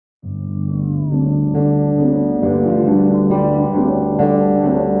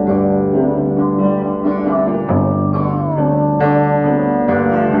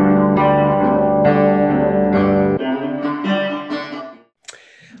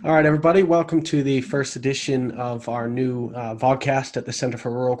All right, everybody, welcome to the first edition of our new vodcast at the Center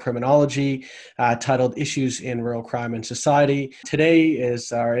for Rural Criminology, titled Issues in Rural Crime and Society. Today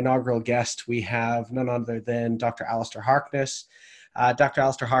is our inaugural guest. We have none other than Dr. Alistair Harkness. Dr.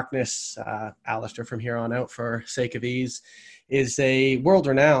 Alistair Harkness, Alistair from here on out for sake of ease, is a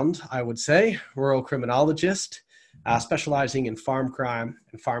world-renowned, I would say, rural criminologist, specializing in farm crime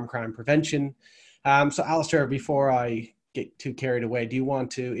and farm crime prevention. So Alistair, before I get too carried away, do you want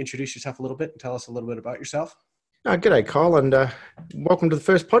to introduce yourself a little bit and tell us a little bit about yourself? G'day, Kyle, and welcome to the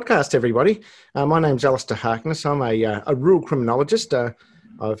first podcast, everybody. My name's Alistair Harkness. I'm a rural criminologist.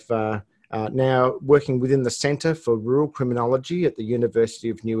 I've now working within the Centre for Rural Criminology at the University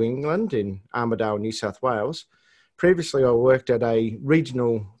of New England in Armidale, New South Wales. Previously, I worked at a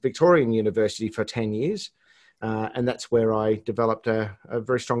regional Victorian university for 10 years, and that's where I developed a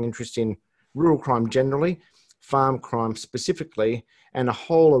very strong interest in rural crime generally, farm crime specifically, and a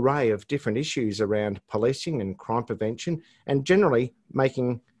whole array of different issues around policing and crime prevention, and generally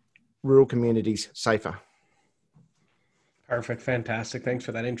making rural communities safer. Perfect. Fantastic. Thanks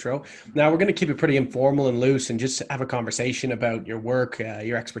for that intro. Now we're going to keep it pretty informal and loose and just have a conversation about your work,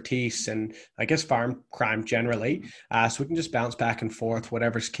 your expertise, and I guess farm crime generally. So we can just bounce back and forth,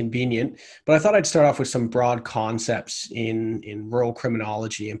 whatever's convenient. But I thought I'd start off with some broad concepts in rural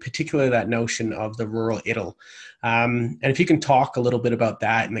criminology, and particularly that notion of the rural idyll. And if you can talk a little bit about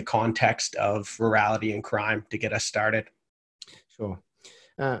that in the context of rurality and crime to get us started. Sure.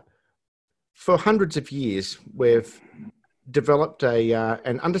 For hundreds of years, we've developed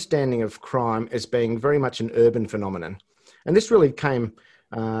an understanding of crime as being very much an urban phenomenon. And this really came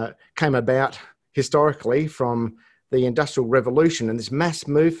about historically from the Industrial Revolution and this mass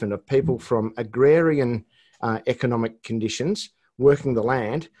movement of people from agrarian economic conditions, working the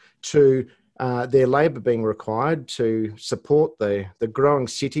land, to their labour being required to support the growing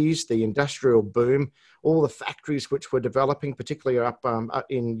cities, the industrial boom, all the factories which were developing, particularly up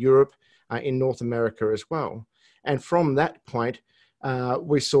in Europe, in North America as well. And from that point,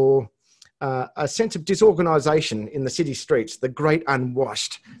 we saw a sense of disorganisation in the city streets, the great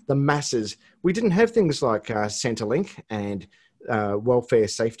unwashed, the masses. We didn't have things like Centrelink and welfare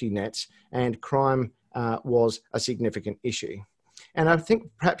safety nets, and crime was a significant issue. And I think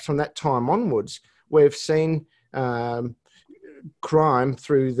perhaps from that time onwards, we've seen crime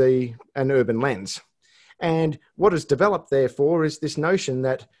through an urban lens. And what has developed, therefore, is this notion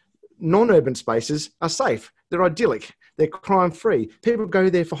that non-urban spaces are safe. They're idyllic. They're crime-free. People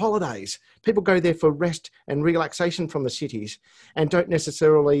go there for holidays. People go there for rest and relaxation from the cities and don't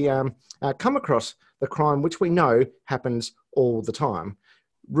necessarily come across the crime, which we know happens all the time.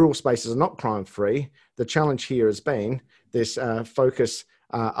 Rural spaces are not crime-free. The challenge here has been this focus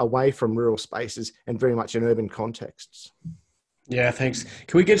away from rural spaces and very much in urban contexts. Yeah, thanks.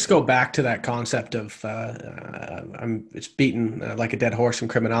 Can we just go back to that concept of, it's beaten like a dead horse in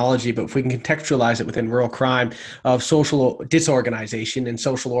criminology, but if we can contextualize it within rural crime, of social disorganization and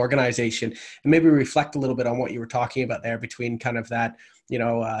social organization, and maybe reflect a little bit on what you were talking about there between kind of that,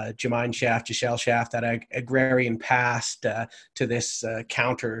 Gemeinschaft, that agrarian past to this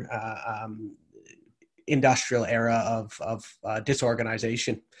counter industrial era of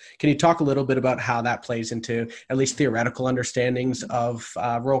disorganization. Can you talk a little bit about how that plays into at least theoretical understandings of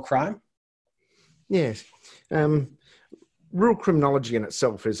rural crime? Yes. Rural criminology in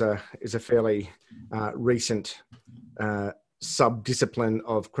itself is a fairly recent sub-discipline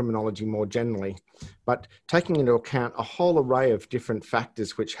of criminology more generally, but taking into account a whole array of different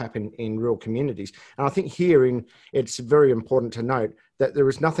factors which happen in rural communities. And I think here it's very important to note that there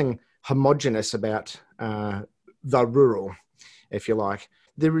is nothing homogenous about the rural, if you like.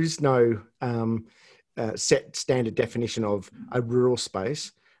 There is no set standard definition of a rural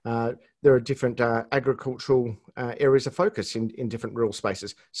space. There are different agricultural areas of focus in different rural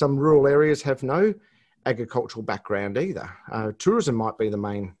spaces. Some rural areas have no agricultural background either. Tourism might be the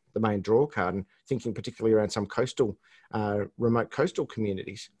main draw card, and thinking particularly around some remote coastal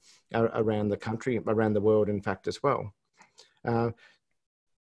communities around the country, around the world, in fact, as well.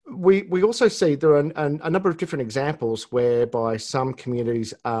 We also see there are a number of different examples whereby some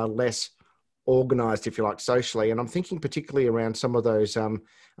communities are less organised, if you like, socially. And I'm thinking particularly around some of those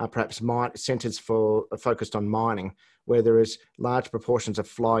perhaps centres focused on mining, where there is large proportions of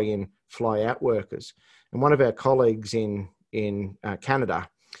fly-in, fly-out workers. And one of our colleagues in Canada,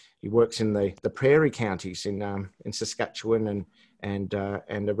 he works in the prairie counties in Saskatchewan and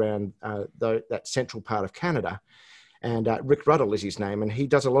around that central part of Canada. And Rick Ruddle is his name, and he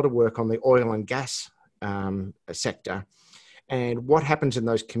does a lot of work on the oil and gas sector. And what happens in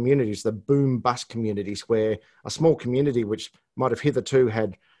those communities, the boom-bust communities, where a small community which might have hitherto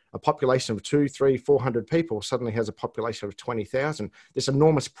had a population of 200, 300, 400 people suddenly has a population of 20,000. This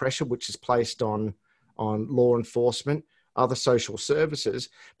enormous pressure which is placed on law enforcement, other social services,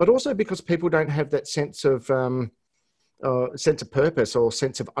 but also because people don't have that sense of purpose or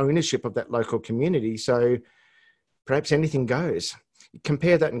sense of ownership of that local community. So perhaps anything goes.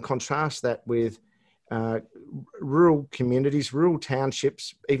 Compare that and contrast that with rural communities, rural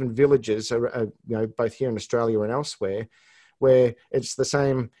townships, even villages, both here in Australia and elsewhere, where it's the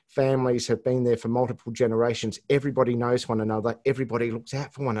same families have been there for multiple generations. Everybody knows one another. Everybody looks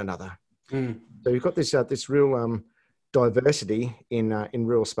out for one another. So you've got this real diversity in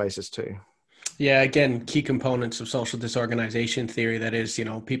rural spaces too. Yeah, again, key components of social disorganization theory, that is,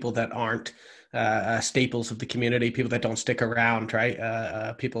 people that aren't staples of the community, people that don't stick around,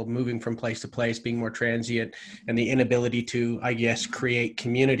 right? People moving from place to place, being more transient, and the inability to, I guess, create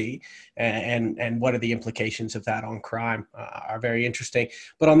community, and what are the implications of that on crime are very interesting.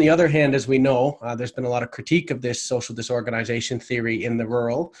 But on the other hand, as we know, there's been a lot of critique of this social disorganization theory in the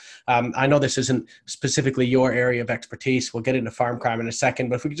rural. I know this isn't specifically your area of expertise. We'll get into farm crime in a second,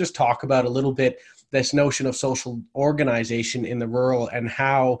 but if we could just talk about a little bit this notion of social organization in the rural, and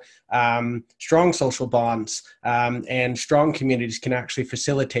how strong social bonds and strong communities can actually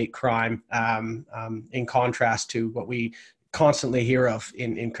facilitate crime, in contrast to what we constantly hear of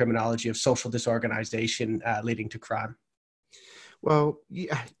in criminology of social disorganization leading to crime. Well,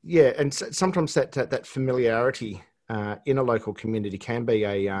 yeah, and sometimes that familiarity in a local community can be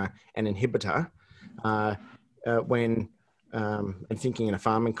an inhibitor when. And thinking in a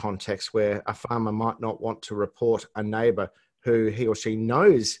farming context where a farmer might not want to report a neighbour who he or she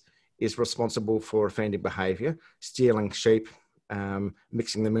knows is responsible for offending behaviour, stealing sheep,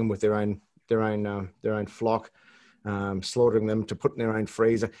 mixing them in with their own flock, slaughtering them to put in their own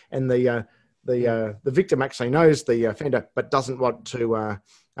freezer, and the victim actually knows the offender but doesn't want to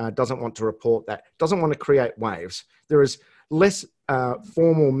report that, doesn't want to create waves. There is less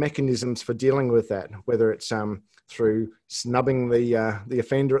formal mechanisms for dealing with that, whether it's through snubbing the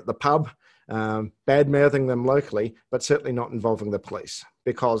offender at the pub, bad-mouthing them locally, but certainly not involving the police.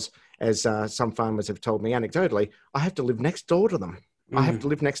 Because, as some farmers have told me anecdotally, I have to live next door to them. I have to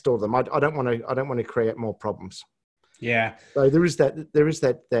live next door to them. I don't want to create more problems. Yeah. So there is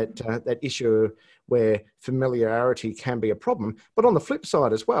that issue where familiarity can be a problem. But on the flip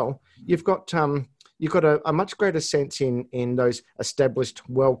side as well, you've got a much greater sense in those established,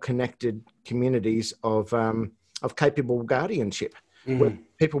 well-connected communities of capable guardianship, where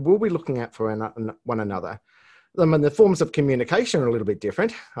people will be looking out for one another. I mean, the forms of communication are a little bit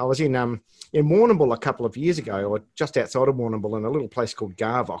different. I was in Warrnambool a couple of years ago, or just outside of Warrnambool, in a little place called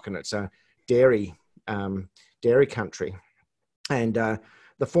Garvock, and it's a dairy country. And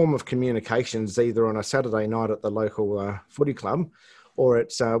the form of communication is either on a Saturday night at the local footy club, or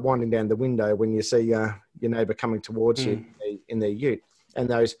it's winding down the window when you see your neighbour coming towards you in their ute. And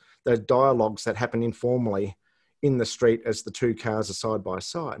those dialogues that happen informally in the street as the two cars are side by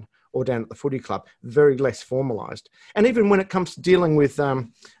side, or down at the footy club, very less formalised. And even when it comes to dealing with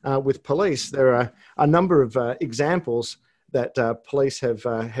police, there are a number of examples that police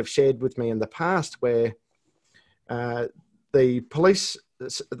have shared with me in the past, where the police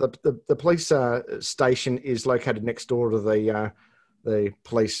station is located next door to the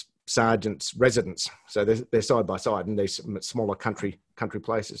police sergeant's residence. So they're side by side in these smaller country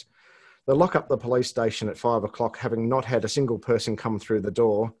places. They lock up the police station at 5 o'clock, having not had a single person come through the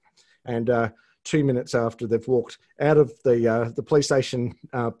door. And 2 minutes after they've walked out of the police station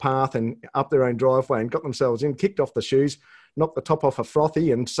path and up their own driveway and got themselves in, kicked off the shoes, knocked the top off a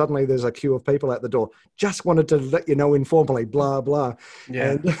frothy, and suddenly there's a queue of people out the door. Just wanted to let you know informally, blah, blah.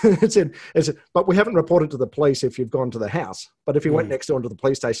 Yeah. And it said, but we haven't reported to the police if you've gone to the house. But if you went next door to the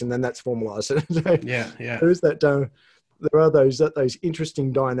police station, then that's formalised. So Yeah. there is that. There are those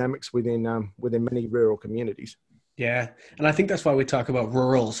interesting dynamics within many rural communities. Yeah. And I think that's why we talk about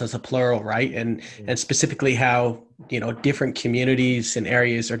rurals as a plural, right? And specifically how, different communities and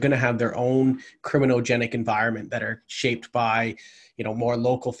areas are going to have their own criminogenic environment that are shaped by, more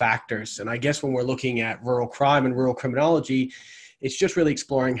local factors. And I guess when we're looking at rural crime and rural criminology, it's just really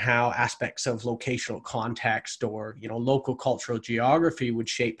exploring how aspects of locational context or, local cultural geography would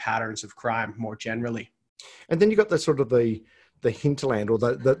shape patterns of crime more generally. And then you've got the sort of the hinterland, or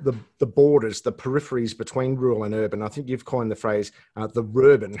the borders, the peripheries between rural and urban. I think you've coined the phrase the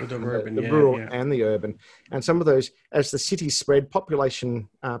rurban, the rural and the urban. And some of those, as the cities spread, population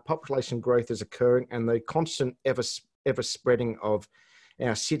growth is occurring, and the constant ever spreading of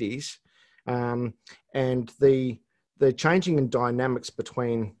our cities, and the changing in dynamics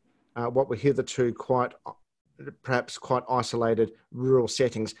between what were hitherto quite perhaps quite isolated rural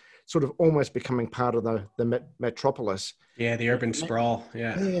settings, sort of almost becoming part of the metropolis. Yeah, the urban sprawl.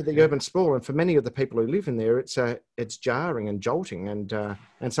 Yeah, yeah, the urban sprawl, and for many of the people who live in there, it's jarring and jolting, and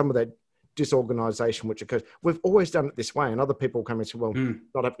some of that disorganisation which occurs. We've always done it this way, and other people come and say, "Well, it's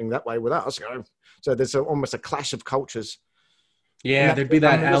not happening that way with us." So there's almost a clash of cultures. Yeah, there'd be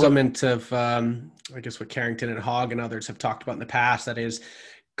that element of, I guess, what Carrington and Hogg and others have talked about in the past. That is,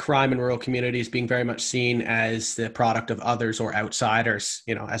 crime in rural communities being very much seen as the product of others or outsiders,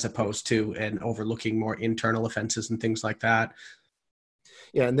 as opposed to and overlooking more internal offenses and things like that.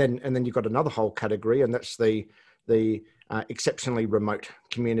 Yeah, and then you've got another whole category, and that's the exceptionally remote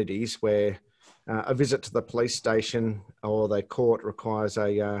communities where a visit to the police station or the court requires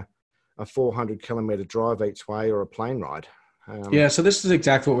a 400-kilometre drive each way or a plane ride. Yeah, so this is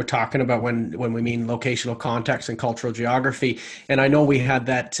exactly what we're talking about when we mean locational context and cultural geography. And I know we had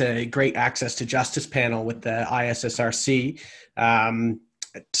that great access to justice panel with the ISSRC,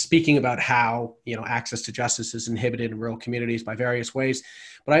 speaking about how access to justice is inhibited in rural communities by various ways.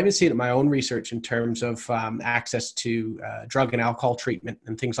 But I even see it in my own research in terms of access to drug and alcohol treatment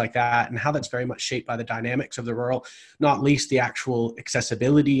and things like that, and how that's very much shaped by the dynamics of the rural, not least the actual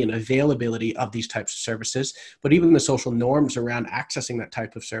accessibility and availability of these types of services, but even the social norms around accessing that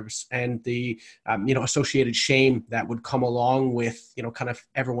type of service and the associated shame that would come along with kind of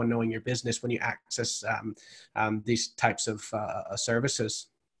everyone knowing your business when you access these types of services.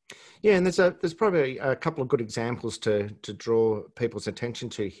 Yeah, and there's probably a couple of good examples to draw people's attention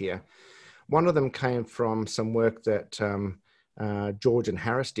to here. One of them came from some work that George and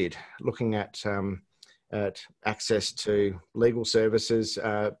Harris did, looking at access to legal services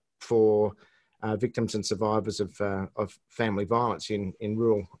for victims and survivors of family violence in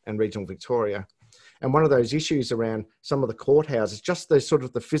rural and regional Victoria. And one of those issues around some of the courthouses, just the sort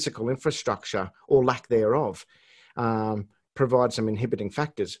of the physical infrastructure or lack thereof, provide some inhibiting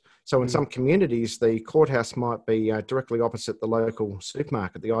factors. So in some communities, the courthouse might be directly opposite the local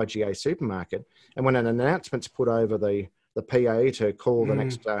supermarket, the IGA supermarket. And when an announcement's put over the PA to call the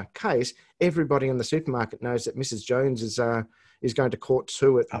next case, everybody in the supermarket knows that Mrs. Jones is going to court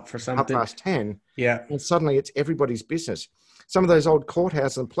 2 at 10:30. Yeah. And suddenly it's everybody's business. Some of those old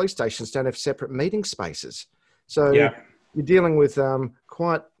courthouses and police stations don't have separate meeting spaces. So you're dealing with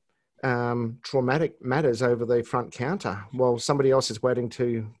quite traumatic matters over the front counter while somebody else is waiting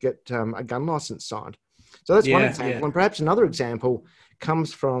to get a gun license signed. So that's one example. And perhaps another example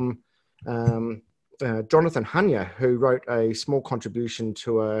comes from Jonathan Hunya, who wrote a small contribution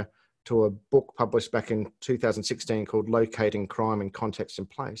to a book published back in 2016 called Locating Crime in Context and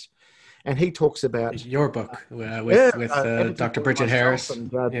Place. And he talks about your book with Dr. Bridget Harris.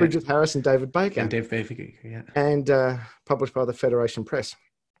 And, Bridget Harris and David Baker. And Dave Baker, yeah. And published by the Federation Press.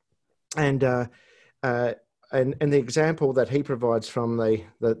 And the example that he provides from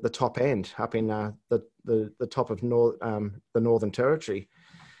the top end up in the top of the Northern Territory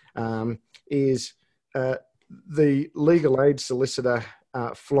is the legal aid solicitor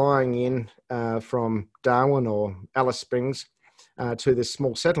flying in from Darwin or Alice Springs to this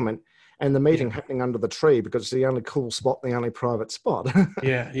small settlement, and the meeting happening under the tree because it's the only cool spot, the only private spot. I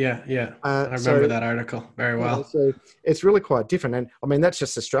remember that article very well. So it's really quite different. And I mean, that's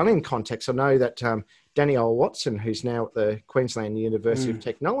just Australian context. I know that Danielle Watson, who's now at the Queensland University of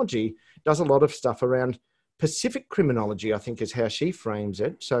Technology, does a lot of stuff around Pacific criminology, I think is how she frames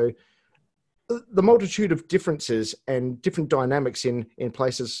it. So the multitude of differences and different dynamics in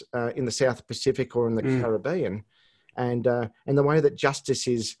places in the South Pacific or in the Caribbean, and the way that justice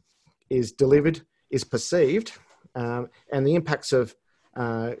is delivered, is perceived, and the impacts of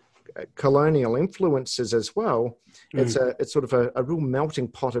colonial influences as well. It's sort of a real melting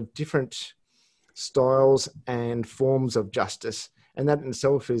pot of different styles and forms of justice, and that in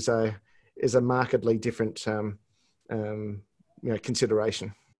itself is a markedly different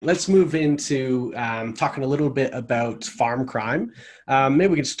consideration. Let's move into talking a little bit about farm crime. Maybe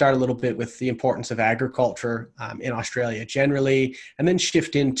we can start a little bit with the importance of agriculture in Australia generally, and then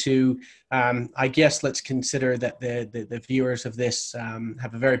shift into, I guess, let's consider that the viewers of this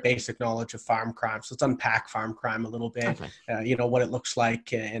have a very basic knowledge of farm crime. So let's unpack farm crime a little bit, what it looks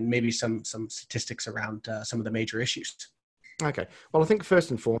like, and maybe some statistics around some of the major issues. Okay. Well, I think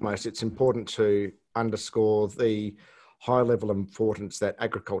first and foremost, it's important to underscore the high level of importance that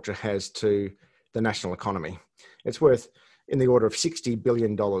agriculture has to the national economy. It's worth in the order of $60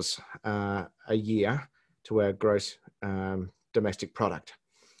 billion a year to our gross domestic product.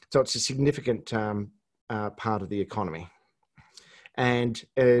 So it's a significant part of the economy. And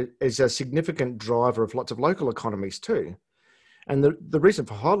is a significant driver of lots of local economies too. And the reason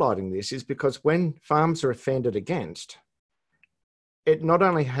for highlighting this is because when farms are offended against, it not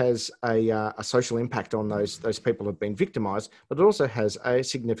only has a social impact on those people who have been victimised, but it also has a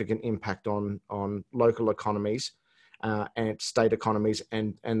significant impact on local economies and state economies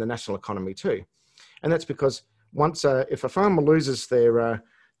and the national economy too. And that's because once if a farmer loses their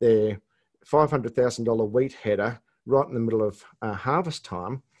 $500,000 wheat header right in the middle of harvest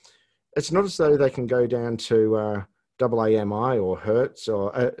time, it's not as though they can go down to AAMI or Hertz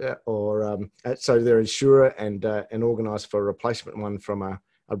or so their insurer and organise for a replacement one from a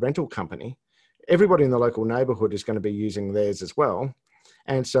rental company. Everybody in the local neighbourhood is going to be using theirs as well,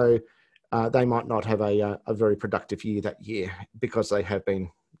 and so they might not have a very productive year that year because they have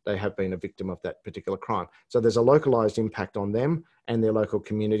been a victim of that particular crime. So there's a localised impact on them and their local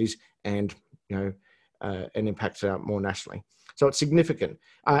communities, and an impact more nationally. So it's significant,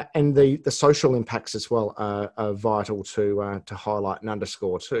 and the social impacts as well are vital to highlight and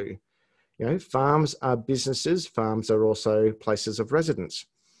underscore too. Farms are businesses. Farms are also places of residence,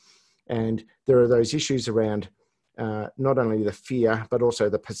 and there are those issues around not only the fear but also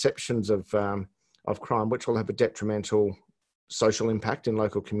the perceptions of crime, which will have a detrimental social impact in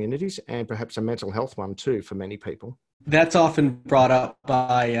local communities and perhaps a mental health one too for many people. That's often brought up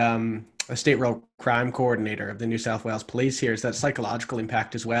by a state rural crime coordinator of the New South Wales Police here, is that psychological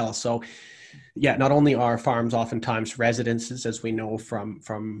impact as well. So yeah, not only are farms oftentimes residences, as we know from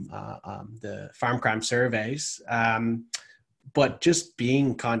the farm crime surveys, but just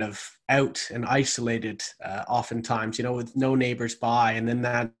being kind of out and isolated oftentimes, with no neighbors by, and then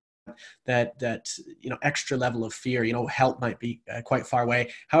that extra level of fear, help might be quite far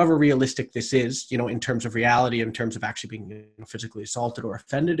away. However realistic this is, in terms of reality, in terms of actually being physically assaulted or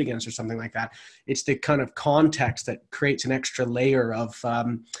offended against or something like that, it's the kind of context that creates an extra layer of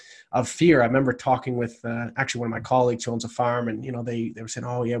fear. I remember talking with actually one of my colleagues who owns a farm, and they were saying,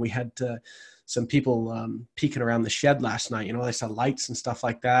 oh yeah, we had some people peeking around the shed last night. They saw lights and stuff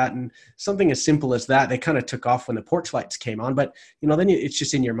like that. And something as simple as that, they kind of took off when the porch lights came on. But, then it's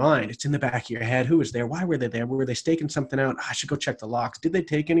just in your mind. It's in the back of your head. Who was there? Why were they there? Were they staking something out? I should go check the locks. Did they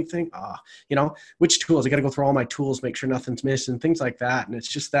take anything? Which tools? I got to go through all my tools, make sure nothing's missing, things like that. And it's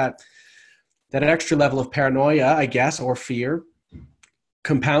just that extra level of paranoia, I guess, or fear,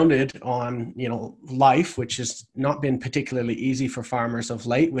 compounded on life, which has not been particularly easy for farmers of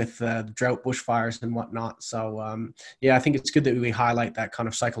late with drought, bushfires and whatnot. So I think it's good that we highlight that kind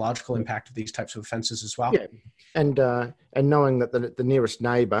of psychological impact of these types of offences as well. Yeah, and knowing that the nearest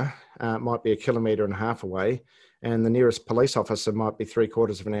neighbour might be 1.5 kilometres away, and the nearest police officer might be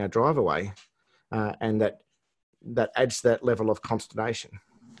 3/4 of an hour drive away, and that adds that level of consternation.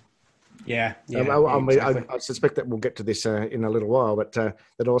 Yeah. Exactly. I suspect that we'll get to this in a little while, but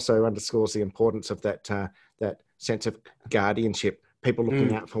that also underscores the importance of that sense of guardianship, people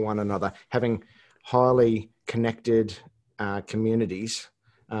looking out for one another, having highly connected communities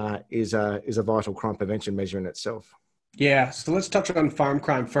is a vital crime prevention measure in itself. Yeah, so let's touch on farm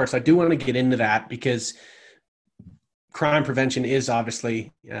crime first. I do want to get into that because crime prevention is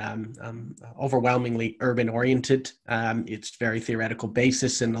obviously overwhelmingly urban oriented. It's very theoretical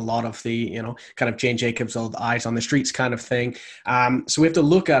basis and a lot of the, kind of Jane Jacobs' old eyes on the streets kind of thing. So we have to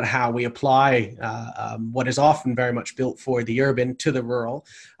look at how we apply what is often very much built for the urban to the rural.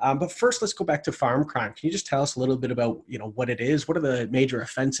 But first, let's go back to farm crime. Can you just tell us a little bit about, what it is? What are the major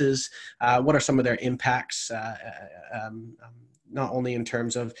offenses? What are some of their impacts, not only in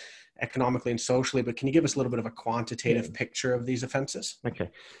terms of economically and socially, but can you give us a little bit of a quantitative picture of these offences?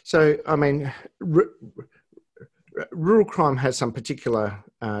 Okay. So, I mean, rural crime has some particular,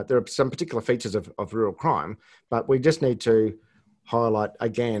 there are some particular features of rural crime, but we just need to highlight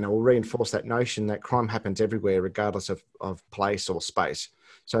again or reinforce that notion that crime happens everywhere, regardless of place or space.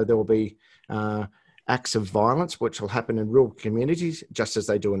 So there will be acts of violence, which will happen in rural communities, just as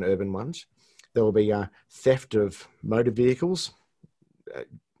they do in urban ones. There will be theft of motor vehicles,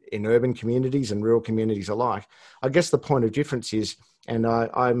 in urban communities and rural communities alike. I guess the point of difference is, and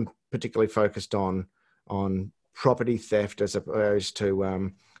I'm particularly focused on property theft as opposed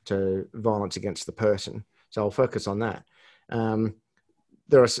to violence against the person. So I'll focus on that.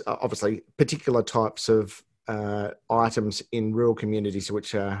 There are obviously particular types of items in rural communities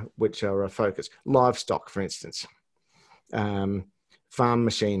which are a focus. Livestock, for instance, farm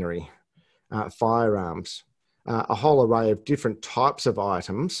machinery, firearms, a whole array of different types of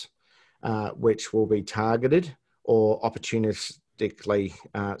items which will be targeted or opportunistically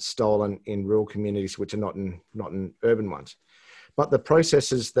stolen in rural communities which are not in urban ones. But the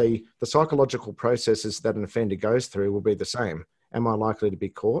processes, the psychological processes that an offender goes through will be the same. Am I likely to be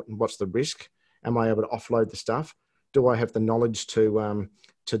caught? And what's the risk? Am I able to offload the stuff? do I have the knowledge to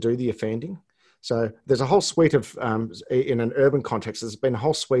do the offending? So there's a whole suite of, in an urban context, there's been a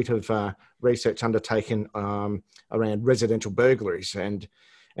whole suite of research undertaken around residential burglaries and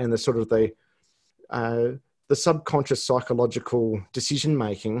the sort of the subconscious psychological decision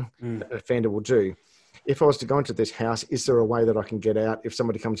making that an offender will do. If I was to go into this house, is there a way that I can get out if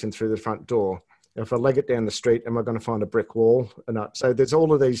somebody comes in through the front door? If I leg it down the street, am I going to find a brick wall or not? So there's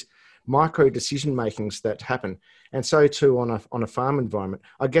all of these micro decision makings that happen, and so too on a farm environment.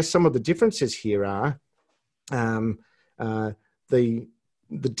 I guess some of the differences here are the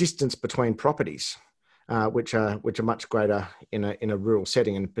distance between properties, which are much greater in a rural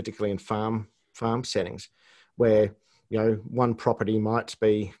setting, and particularly in farm settings, where one property might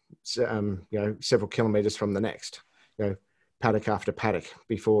be several kilometres from the next, paddock after paddock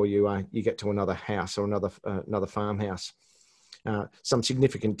before you get to another house or another farmhouse. Some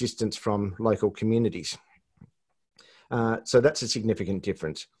significant distance from local communities. So that's a significant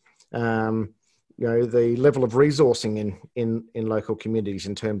difference. The level of resourcing in local communities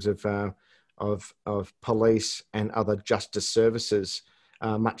in terms of police and other justice services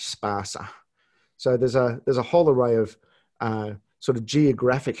are much sparser. So there's a whole array of sort of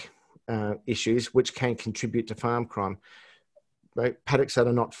geographic issues which can contribute to farm crime. Right? Paddocks that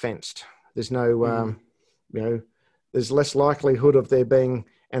are not fenced. There's no, there's less likelihood of there being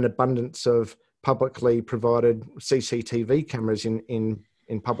an abundance of publicly provided CCTV cameras in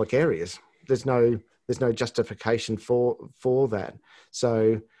public areas. There's no justification for that.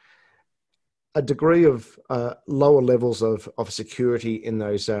 So a degree of lower levels of security in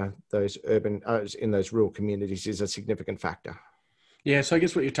those urban in those rural communities is a significant factor. Yeah, so I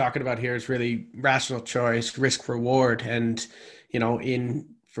guess what you're talking about here is really rational choice, risk reward, and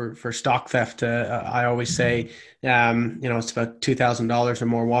for stock theft, I always say, it's about $2,000 or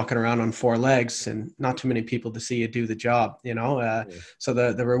more walking around on four legs, and not too many people to see you do the job. So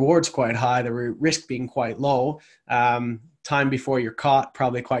the reward's quite high, the risk being quite low. Time before you're caught,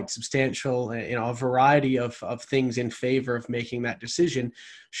 probably quite substantial, a variety of things in favor of making that decision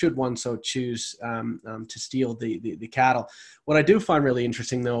should one so choose to steal the cattle. What I do find really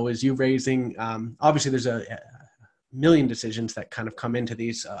interesting, though, is you raising, obviously there's a million decisions that kind of come into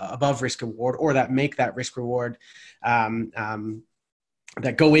these above risk reward, or that make that risk reward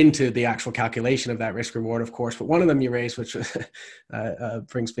that go into the actual calculation of that risk reward, of course. But one of them you raised, which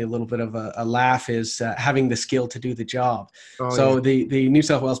brings me a little bit of a laugh, is having the skill to do the job. The New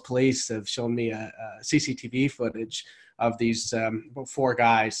South Wales Police have shown me a CCTV footage of these four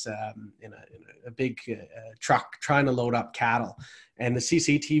guys in a big truck trying to load up cattle. And the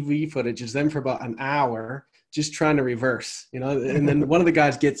CCTV footage is them for about an hour just trying to reverse, and then one of the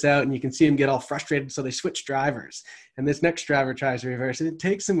guys gets out and you can see him get all frustrated. So they switch drivers, and this next driver tries to reverse, and it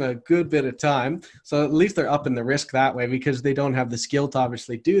takes him a good bit of time. So at least they're upping the risk that way, because they don't have the skill to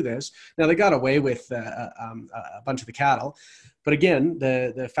obviously do this. Now, they got away with a bunch of the cattle, but again,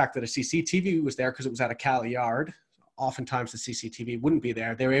 the fact that a CCTV was there because it was at a cattle yard, oftentimes the CCTV wouldn't be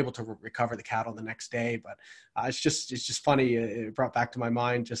there. They were able to recover the cattle the next day, but it's just funny. It brought back to my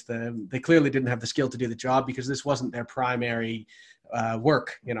mind they clearly didn't have the skill to do the job, because this wasn't their primary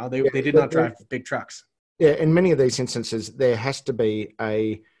work. They did not drive big trucks. Yeah, in many of these instances, there has to be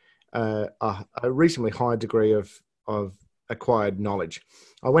a reasonably high degree of acquired knowledge.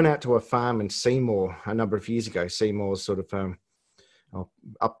 I went out to a farm in Seymour a number of years ago. Seymour's sort of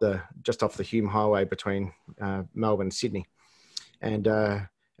just off the Hume Highway between Melbourne and Sydney, and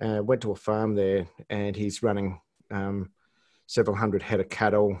went to a farm there, and he's running several hundred head of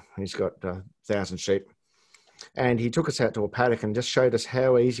cattle. He's got 1,000 sheep, and he took us out to a paddock and just showed us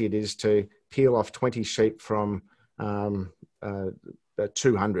how easy it is to peel off 20 sheep from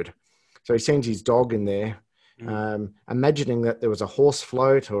 200. So he sends his dog in there, imagining that there was a horse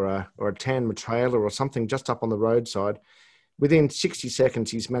float or a tandem trailer or something just up on the roadside. Within 60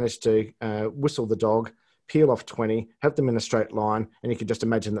 seconds, he's managed to whistle the dog, peel off 20, have them in a straight line, and you could just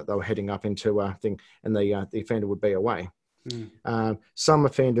imagine that they were heading up into a thing, and the offender would be away. Some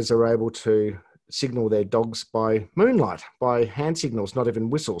offenders are able to signal their dogs by moonlight, by hand signals, not even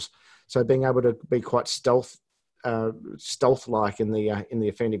whistles. So being able to be quite stealth-like in the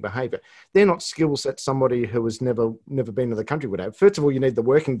offending behaviour. They're not skills that somebody who has never been to the country would have. First of all, you need the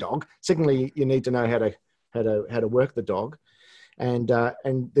working dog. Secondly, you need to know how to work the dog, and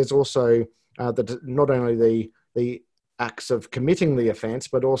there's also not only the acts of committing the offence,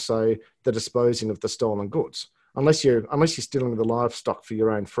 but also the disposing of the stolen goods. Unless you're stealing the livestock for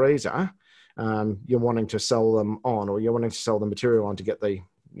your own freezer, you're wanting to sell them on, or you're wanting to sell the material on to get the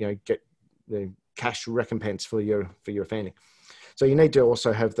cash recompense for your offending. So you need to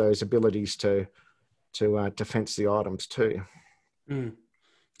also have those abilities to to fence the items too. Mm.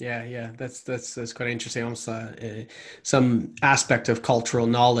 Yeah, that's quite interesting. Almost some aspect of cultural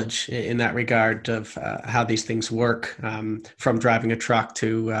knowledge in that regard of how these things work, from driving a truck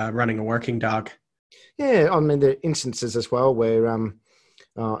to running a working dog. Yeah, I mean, there are instances as well where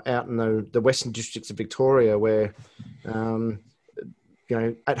out in the Western districts of Victoria where,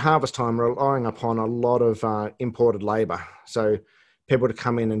 at harvest time, relying upon a lot of imported labour. So people to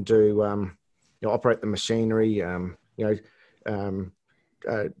come in and do, operate the machinery,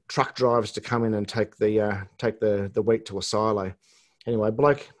 truck drivers to come in and take the wheat to a silo. Anyway,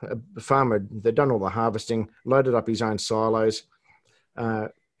 a farmer, they'd done all the harvesting, loaded up his own silos.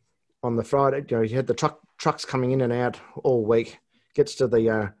 On the Friday, he had the trucks coming in and out all week. Gets to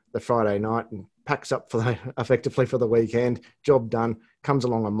the Friday night and packs up effectively for the weekend. Job done. Comes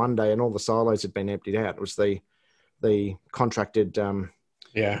along on Monday, and all the silos had been emptied out. It was the contracted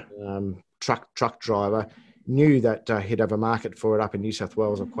truck driver knew that he'd have a market for it up in New South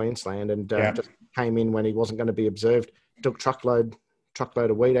Wales or Queensland, and just came in when he wasn't going to be observed. Took truckload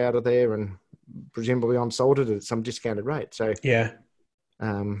of wheat out of there, and presumably on-sold it at some discounted rate. So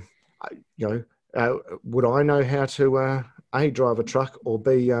would I know how to A, drive a truck, or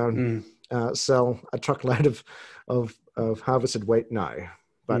B, sell a truckload of harvested wheat? No,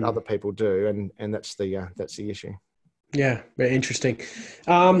 but other people do, and that's the issue. Yeah, very interesting.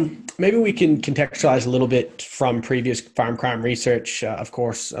 Maybe we can contextualize a little bit from previous farm crime research. Of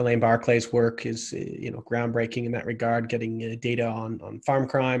course, Elaine Barclay's work is, groundbreaking in that regard, getting data on farm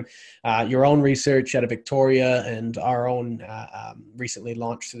crime. Your own research out of Victoria, and our own recently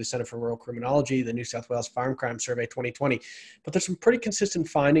launched through the Centre for Rural Criminology, the New South Wales Farm Crime Survey 2020. But there's some pretty consistent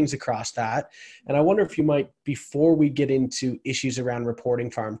findings across that. And I wonder if you might, before we get into issues around reporting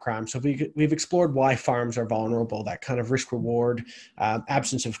farm crime, so we've explored why farms are vulnerable, that kind of risk reward,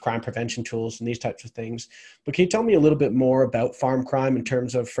 absence of crime prevention tools, and these types of things. But can you tell me a little bit more about farm crime in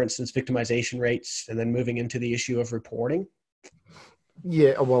terms of, for instance, victimization rates, and then moving into the issue of reporting?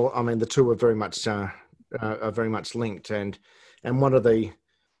 Yeah, well, I mean, the two are very much linked, and one of the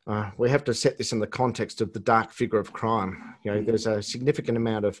we have to set this in the context of the dark figure of crime. There's a significant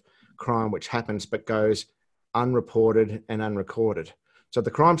amount of crime which happens but goes unreported and unrecorded. So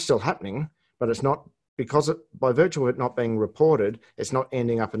the crime's still happening, but it's not, because by virtue of it not being reported, it's not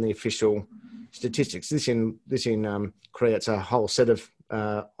ending up in the official statistics. This creates a whole set of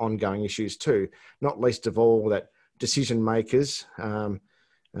ongoing issues too, not least of all that decision makers,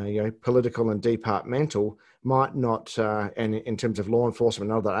 political and departmental, might not, and in terms of law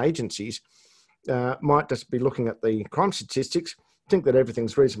enforcement and other agencies, might just be looking at the crime statistics, think that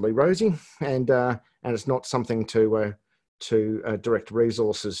everything's reasonably rosy, and it's not something to direct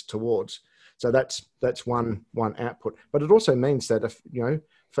resources towards. So that's one output. But it also means that if,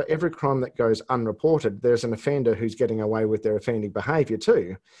 for every crime that goes unreported, there's an offender who's getting away with their offending behaviour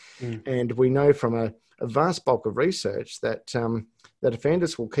too. And we know from a vast bulk of research that that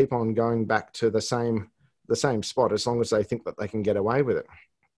offenders will keep on going back to the same spot as long as they think that they can get away with it.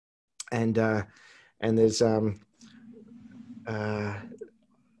 And there's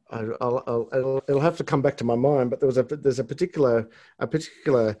it'll have to come back to my mind, but there's a particular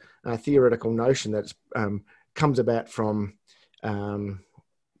theoretical notion that comes about from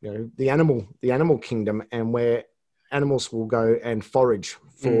the animal kingdom, and where animals will go and forage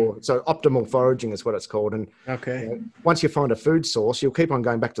for. So optimal foraging is what it's called. And once you find a food source, you'll keep on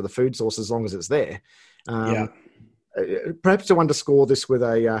going back to the food source as long as it's there. Perhaps to underscore this with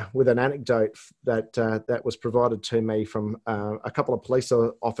an anecdote that was provided to me from a couple of police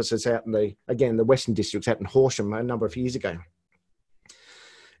officers out in the Western Districts out in Horsham a number of years ago.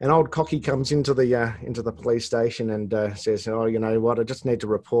 An old cocky comes into the police station and says, "Oh, you know what? I just need to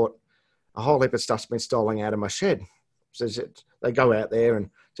report a whole heap of stuff's been stolen out of my shed." Says it. They go out there and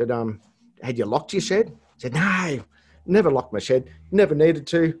said, "Had you locked your shed?" Said, "No, never locked my shed. Never needed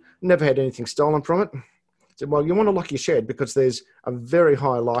to. Never had anything stolen from it." Said, "Well, you want to lock your shed because there's a very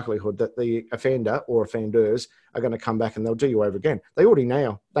high likelihood that the offender or offenders are going to come back and they'll do you over again. They already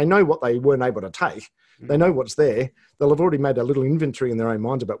know. They know what they weren't able to take. They know what's there. They'll have already made a little inventory in their own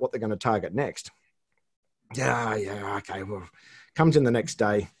minds about what they're going to target next." Yeah, okay. Well, comes in the next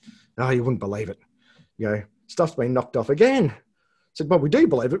day. "Oh, you wouldn't believe it. Stuff's been knocked off again." I said, "Well, we do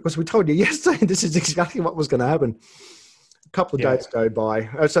believe it because we told you yesterday this is exactly what was going to happen." A couple of days go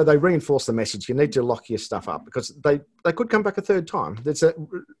by. So they reinforce the message. You need to lock your stuff up because they could come back a third time. There's a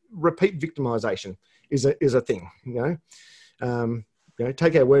repeat victimization is a thing,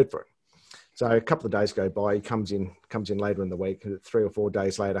 take our word for it. So a couple of days go by. He comes in later in the week, 3 or 4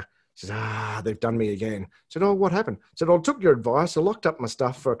 days later, Says, they've done me again. I said, oh, what happened? I said, I took your advice. I locked up my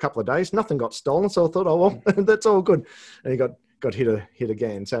stuff for a couple of days. Nothing got stolen. So I thought, oh, well, that's all good. And he got hit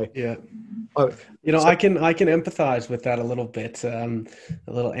again. So, Yeah. oh, I can empathize with that a little bit. A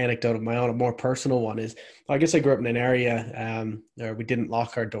little anecdote of my own, a more personal one is, I guess I grew up in an area where we didn't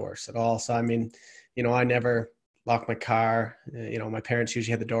lock our doors at all. So, I mean, I never locked my car. My parents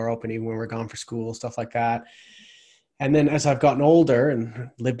usually had the door open even when we were gone for school, stuff like that. And then as I've gotten older and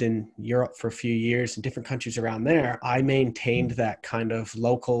lived in Europe for a few years in different countries around there, I maintained that kind of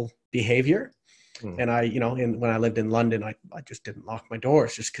local behavior. And when I lived in London, I just didn't lock my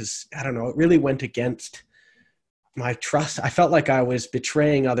doors just because, I don't know, it really went against my trust. I felt like I was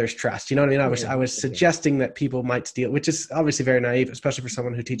betraying others' trust. You know what I mean? I was suggesting that people might steal, which is obviously very naive, especially for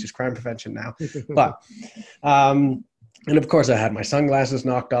someone who teaches crime prevention now. But, and of course I had my sunglasses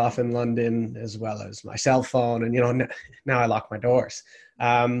knocked off in London as well as my cell phone. And, now I lock my doors.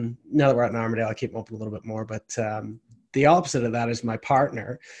 Now that we're at Armadale, I keep them open a little bit more, but, the opposite of that is my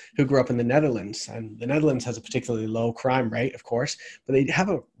partner who grew up in the Netherlands, and the Netherlands has a particularly low crime rate, of course, but they have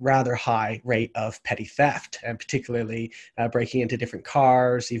a rather high rate of petty theft, and particularly breaking into different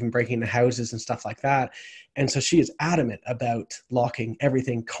cars, even breaking into houses and stuff like that. And so she is adamant about locking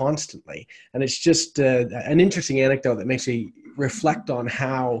everything constantly. And it's just an interesting anecdote that makes me reflect on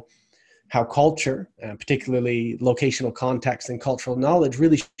how culture, particularly locational context and cultural knowledge,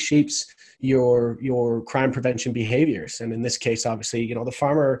 really shapes your crime prevention behaviors. And in this case, obviously, the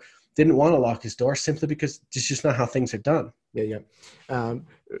farmer didn't want to lock his door simply because it's just not how things are done. Yeah. The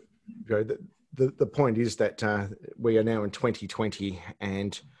point is that we are now in 2020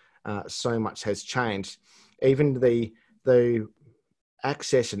 and so much has changed. Even the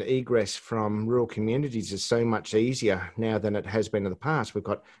access and egress from rural communities is so much easier now than it has been in the past. We've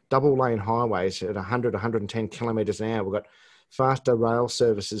got double lane highways at 100, 110 kilometres an hour. We've got faster rail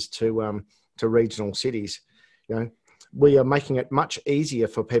services to regional cities. We are making it much easier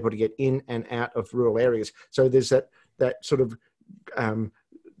for people to get in and out of rural areas. So there's that sort of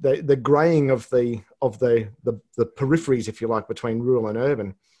the greying of the peripheries, if you like, between rural and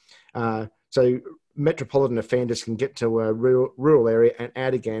urban. So metropolitan offenders can get to a rural area and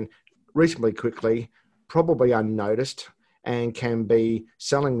out again reasonably quickly, probably unnoticed, and can be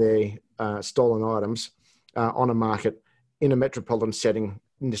selling their stolen items on a market in a metropolitan setting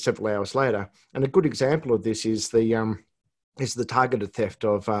several hours later. And a good example of this is the targeted theft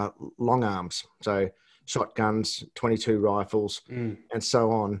of long arms, so shotguns, 22 rifles, and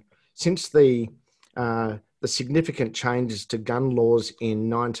so on. Since the significant changes to gun laws in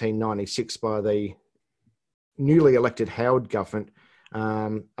 1996 by the newly elected Howard government,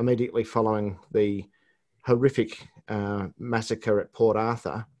 immediately following the horrific massacre at Port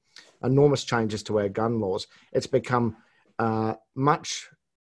Arthur, enormous changes to our gun laws. It's become much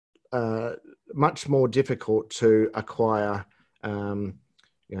more difficult to acquire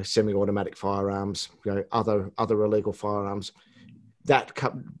semi-automatic firearms, other illegal firearms. That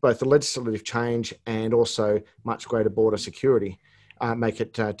both the legislative change and also much greater border security make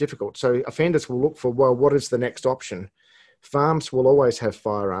it difficult. So offenders will look for, well, what is the next option? Farms will always have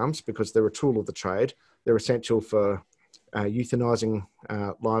firearms because they're a tool of the trade. They're essential for euthanizing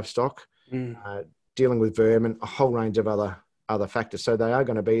livestock, dealing with vermin, a whole range of other factors. So they are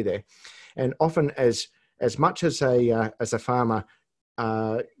going to be there. And often as much as a farmer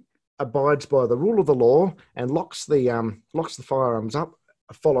abides by the rule of the law and locks the firearms up,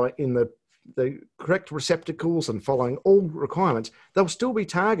 follow in the correct receptacles and following all requirements, they'll still be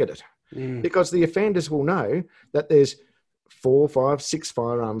targeted because the offenders will know that there's 4, 5, 6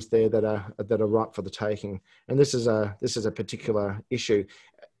 firearms there that are ripe for the taking. And this is a particular issue.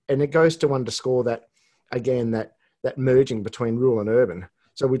 And it goes to underscore that, again, that merging between rural and urban.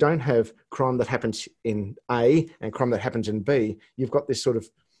 So we don't have crime that happens in A and crime that happens in B. You've got this sort of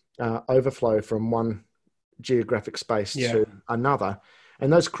overflow from one geographic space to another.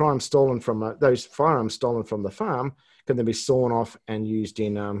 And those firearms stolen from the farm can then be sawn off and used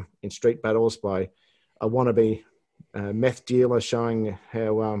in street battles by a wannabe meth dealer showing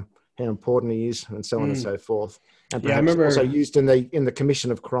how important he is, and so on and so forth. And perhaps also used in the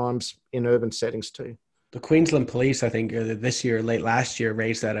commission of crimes in urban settings too. The Queensland Police, I think, this year, late last year,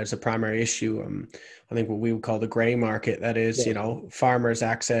 raised that as a primary issue. I think what we would call the grey market. That is, farmers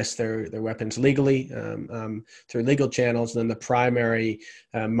access their weapons legally through legal channels. And then the primary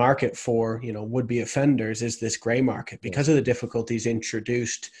market for, would-be offenders is this grey market because of the difficulties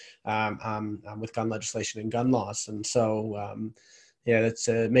introduced with gun legislation and gun laws. And so,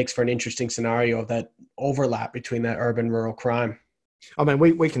 it makes for an interesting scenario of that overlap between that urban-rural crime. I mean,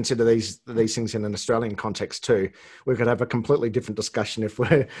 we consider these things in an Australian context too. We could have a completely different discussion if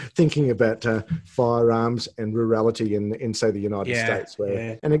we're thinking about firearms and rurality in say the United Yeah, States. Where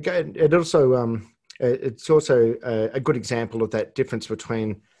yeah. and again, it's also a good example of that difference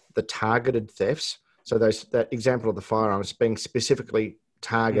between the targeted thefts. So that example of the firearms being specifically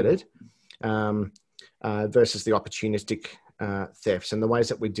targeted versus the opportunistic thefts, and the ways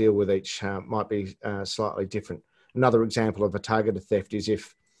that we deal with each might be slightly different. Another example of a targeted theft is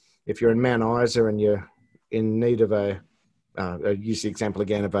if you're in Mount Isa and you're in need of I'll use the example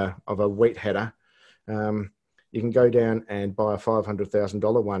again of a wheat header. You can go down and buy a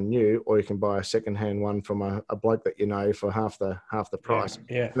 $500,000 one new, or you can buy a second-hand one from a bloke that you know for half the price,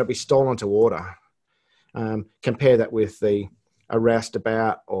 Yeah. and it'll be stolen to order. Compare that with a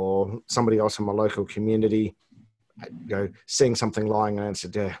roustabout or somebody else from a local community, seeing something lying and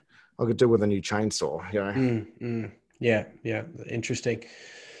said, "Yeah, I could do with a new chainsaw." Yeah, interesting.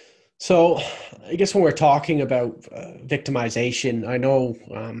 So I guess when we're talking about victimization, I know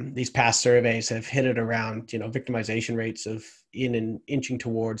these past surveys have hit it around, victimization rates of in and inching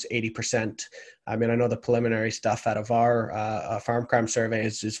towards 80%. I mean, I know the preliminary stuff out of our farm crime survey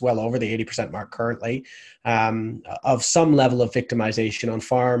is well over the 80% mark currently, of some level of victimization on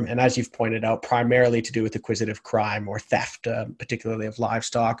farm. And as you've pointed out, primarily to do with acquisitive crime or theft, particularly of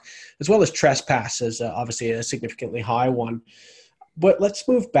livestock, as well as trespass is obviously a significantly high one. But let's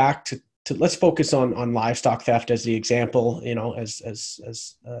move back to let's focus on livestock theft as the example. As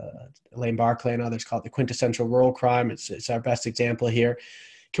Elaine Barclay and others call it, the quintessential rural crime. It's our best example here.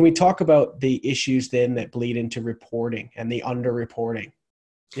 Can we talk about the issues then that bleed into reporting and the underreporting?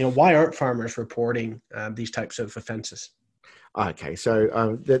 Why aren't farmers reporting these types of offenses? Okay,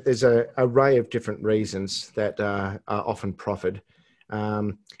 so there's an array of different reasons that are often proffered,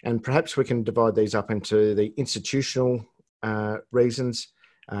 and perhaps we can divide these up into the institutional reasons,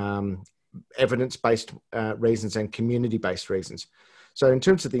 evidence-based reasons, and community-based reasons. So in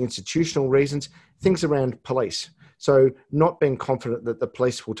terms of the institutional reasons, things around police. So not being confident that the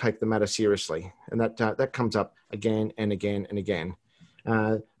police will take the matter seriously. And that comes up again and again and again.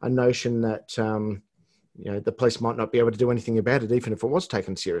 A notion that the police might not be able to do anything about it, even if it was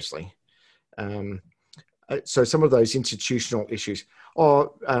taken seriously. So some of those institutional issues,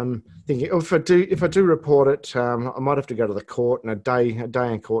 or thinking, if I do report it, I might have to go to the court, and a day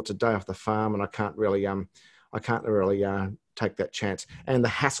in court's a day off the farm, and I can't really take that chance, and the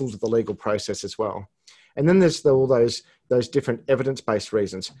hassles of the legal process as well. And then there's all those different evidence-based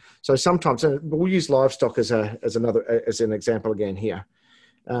reasons. So sometimes, and we'll use livestock as an example again here.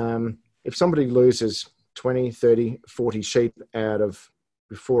 If somebody loses 20, 30, 40 sheep out of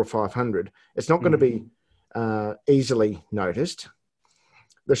 400 or 500, it's not going to be easily noticed.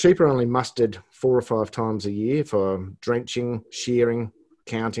 The sheep are only mustered 4 or 5 times a year for drenching, shearing,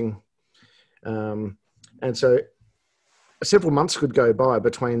 counting. And so several months could go by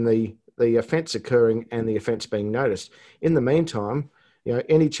between the offence occurring and the offence being noticed. In the meantime,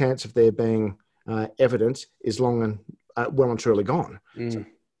 any chance of there being evidence is long and well and truly gone. So,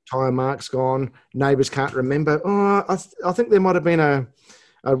 tyre marks gone, neighbours can't remember. I think there might have been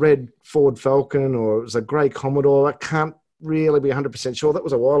a red Ford Falcon, or it was a grey Commodore. I can't really be 100% sure. That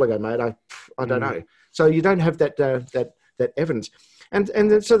was a while ago, mate. I don't know. So you don't have that evidence, and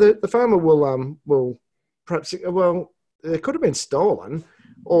then, so the farmer will perhaps, well, they could have been stolen,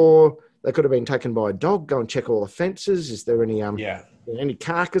 or they could have been taken by a dog. Go and check all the fences. Is there any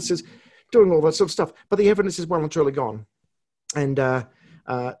carcasses? Doing all that sort of stuff, but the evidence is well and truly gone, and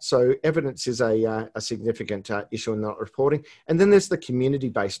so evidence is a significant issue in not reporting. And then there's the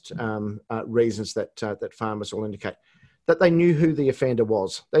community-based reasons that farmers will indicate that they knew who the offender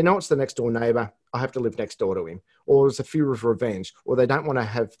was. They know it's the next door neighbour. I have to live next door to him, or it's a fear of revenge, or they don't want to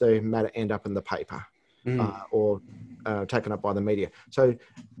have the matter end up in the paper or taken up by the media. So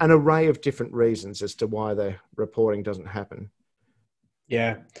an array of different reasons as to why the reporting doesn't happen.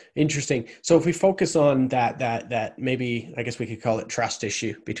 Yeah, interesting. So if we focus on that maybe, I guess we could call it trust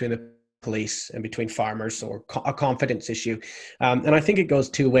issue between the police and between farmers, or a confidence issue. And I think it goes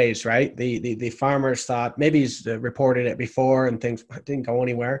two ways, right? The farmers thought maybe he's reported it before and things didn't go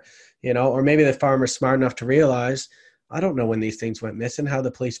anywhere, or maybe the farmer's smart enough to realize, I don't know when these things went missing, how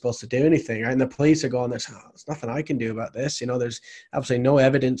the police supposed to do anything, right? And the police are going, there's nothing I can do about this. There's absolutely no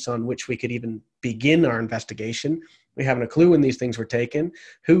evidence on which we could even begin our investigation. We haven't a clue when these things were taken,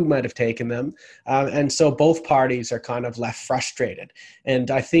 who might have taken them. And so both parties are kind of left frustrated.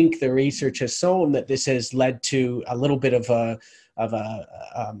 And I think the research has shown that this has led to a little bit of a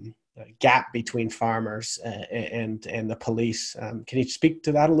gap between farmers and the police. Can you speak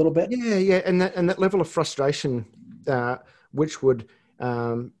to that a little bit? Yeah. And that level of frustration which would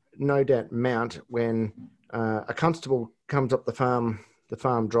no doubt mount when a constable comes up the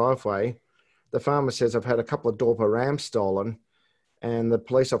farm driveway. The farmer says, "I've had a couple of Dorper rams stolen," and the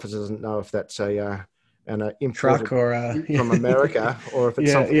police officer doesn't know if that's an imported truck or from America or if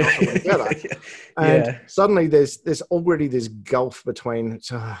it's something else altogether. And suddenly there's already this gulf between,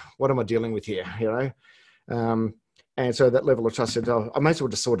 what am I dealing with here, and so that level of trust said, I might as well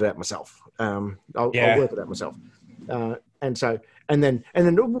just sort it out myself. I'll work it out myself. And then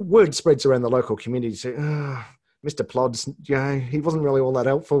word spreads around the local community. So, Mr. Plods, he wasn't really all that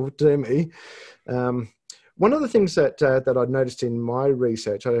helpful to me. One of the things that I'd noticed in my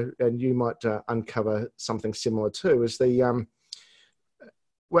research, and you might uncover something similar too, is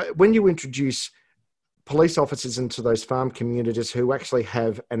when you introduce police officers into those farm communities who actually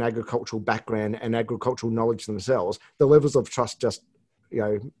have an agricultural background and agricultural knowledge themselves, the levels of trust just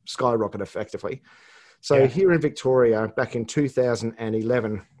skyrocket effectively. So here in Victoria, back in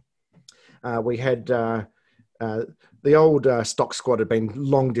 2011, we had the old stock squad had been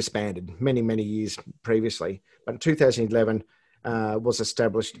long disbanded many, many years previously. But in 2011 was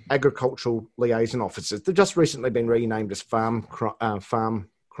established agricultural liaison officers. They've just recently been renamed as farm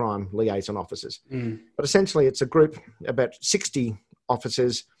crime liaison officers. But essentially it's a group, about 60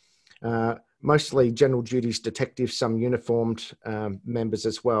 officers, mostly general duties detectives, some uniformed members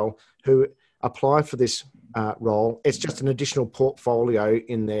as well, who apply for this role. It's just an additional portfolio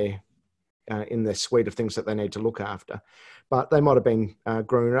in their suite of things that they need to look after. But they might have been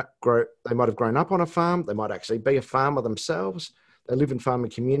they might have grown up on a farm. They might actually be a farmer themselves. They live in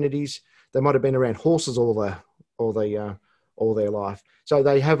farming communities. They might have been around horses all their life. So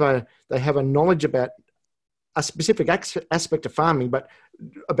they have a knowledge about a specific aspect of farming, but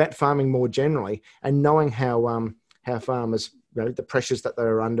about farming more generally, and knowing how farmers, the pressures that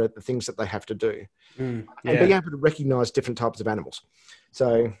they're under, the things that they have to do, and being able to recognise different types of animals.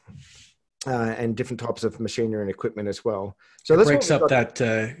 So. And different types of machinery and equipment as well. So that breaks up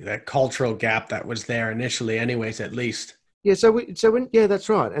that cultural gap that was there initially, anyways. At least, that's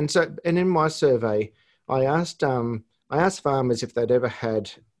right. And in my survey, I asked farmers if they'd ever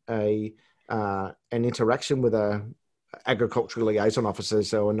had an interaction with a agricultural liaison officer, as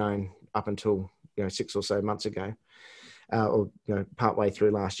they were known up until 6 or so months ago, or partway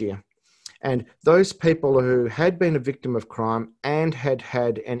through last year. And those people who had been a victim of crime and had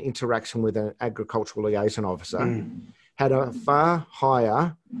had an interaction with an agricultural liaison officer had a far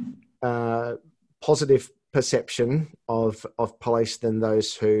higher positive perception of police than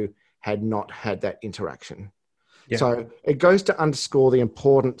those who had not had that interaction. Yeah. So it goes to underscore the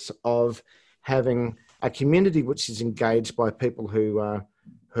importance of having a community which is engaged by people who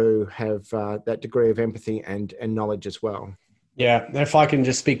have that degree of empathy and knowledge as well. Yeah, if I can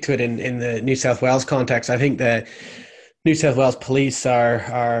just speak to it in the New South Wales context, I think the New South Wales police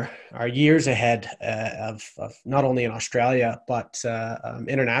are years ahead of not only in Australia but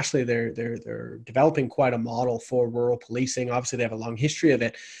internationally. They're developing quite a model for rural policing. Obviously, they have a long history of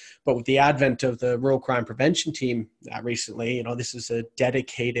it, but with the advent of the Rural Crime Prevention Team recently, this is a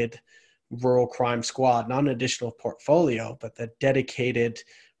dedicated rural crime squad, not an additional portfolio, but the dedicated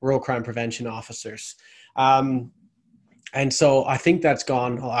rural crime prevention officers. And so I think that's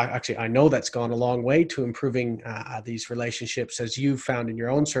gone, I know that's gone a long way to improving these relationships, as you found in your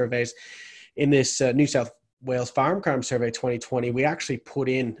own surveys. In this New South Wales Farm Crime Survey 2020, we actually put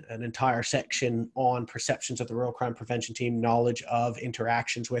in an entire section on perceptions of the Rural Crime Prevention Team, knowledge of,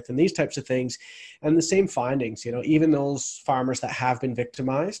 interactions with, and these types of things. And the same findings, even those farmers that have been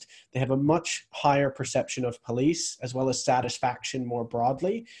victimized, they have a much higher perception of police as well as satisfaction more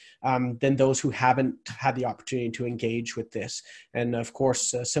broadly than those who haven't had the opportunity to engage with this. And of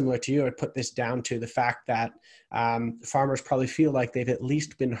course, similar to you, I put this down to the fact that farmers probably feel like they've at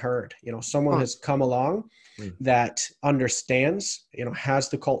least been heard. Someone has come along that understands, has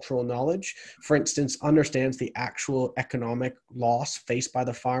the cultural knowledge, for instance, understands the actual economic loss faced by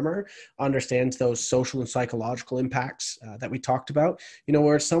the farmer, understands those social and psychological impacts that we talked about,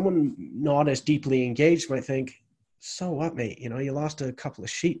 where someone not as deeply engaged might think, so what, mate? You lost a couple of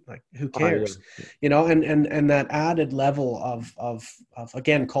sheep. Like, who cares? And that added level of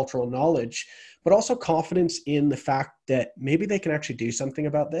again, cultural knowledge, but also confidence in the fact that maybe they can actually do something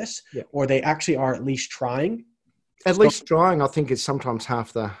about this, or they actually are at least trying. At least trying, I think, is sometimes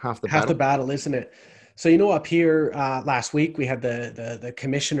half the battle, isn't it? So, up here last week, we had the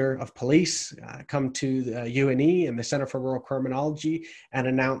Commissioner of Police come to the UNE and the Center for Rural Criminology and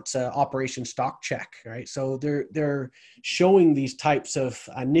announce Operation Stock Check, right? So they're showing these types of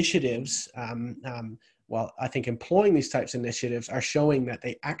initiatives well, I think employing these types of initiatives are showing that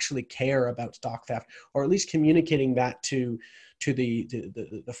they actually care about stock theft, or at least communicating that to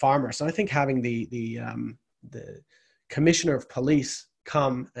the farmers. So I think having the commissioner of police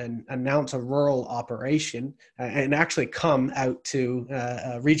come and announce a rural operation and actually come out to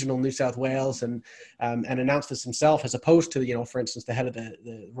regional New South Wales and announce this himself, as opposed to, for instance, the head of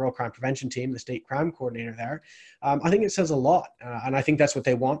the rural crime prevention team, the state crime coordinator there. I think it says a lot. And I think that's what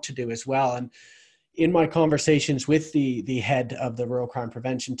they want to do as well. And in my conversations with the head of the rural crime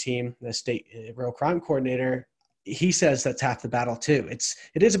prevention team, the state rural crime coordinator, he says that's half the battle too.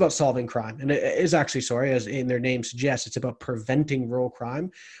 It is about solving crime, and it is actually, as in their name suggests, it's about preventing rural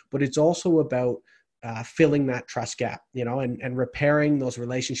crime, but it's also about filling that trust gap, and repairing those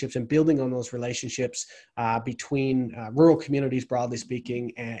relationships and building on those relationships between rural communities, broadly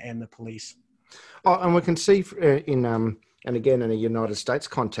speaking, and the police. Oh, and we can see and again, in a United States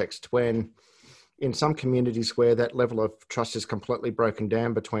context, when in some communities where that level of trust is completely broken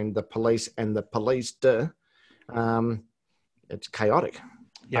down between the police and the policed, it's chaotic.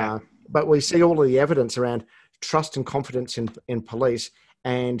 Yeah. But we see all of the evidence around trust and confidence in police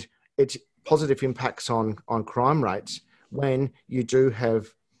and its positive impacts on crime rates when you do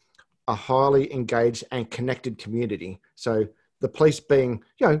have a highly engaged and connected community. So the police being,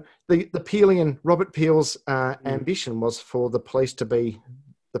 the Peelian, Robert Peel's ambition was for the police to be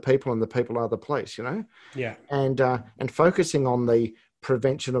the people and the people are the police, Yeah. And focusing on the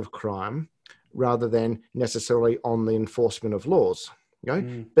prevention of crime rather than necessarily on the enforcement of laws,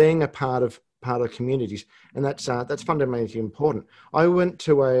 being a part of communities. And that's fundamentally important. I went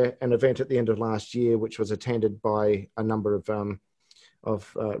to an event at the end of last year, which was attended by a number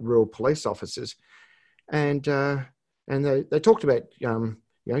of rural police officers. And they talked about,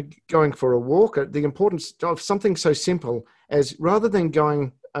 going for a walk, the importance of something so simple as, rather than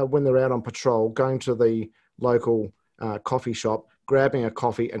going when they're out on patrol, going to the local coffee shop, grabbing a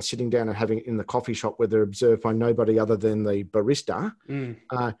coffee and sitting down and having it in the coffee shop where they're observed by nobody other than the barista,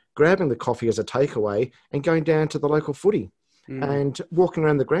 grabbing the coffee as a takeaway and going down to the local footy and walking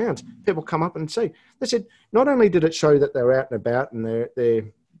around the grounds. People come up and say, they said, not only did it show that they're out and about and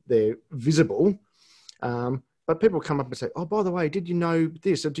they're visible, but people come up and say, oh, by the way, did you know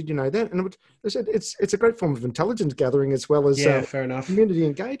this or did you know that? And they said it's a great form of intelligence gathering as well as fair enough. Community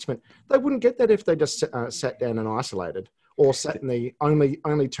engagement. They wouldn't get that if they just sat down and isolated, or sat in the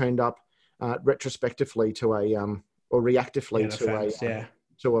only turned up retrospectively to a or reactively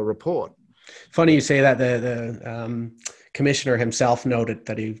to a report. Funny you say that. The commissioner himself noted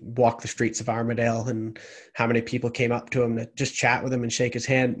that he walked the streets of Armidale and how many people came up to him to just chat with him and shake his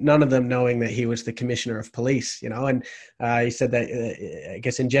hand, none of them knowing that he was the commissioner of police, and he said that I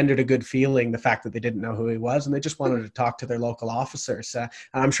guess engendered a good feeling, the fact that they didn't know who he was and they just wanted to talk to their local officers. And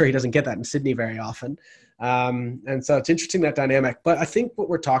I'm sure he doesn't get that in Sydney very often. And so it's interesting, that dynamic. But I think what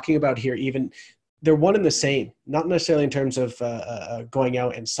we're talking about here, even they're one and the same, not necessarily in terms of going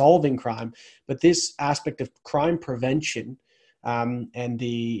out and solving crime, but this aspect of crime prevention and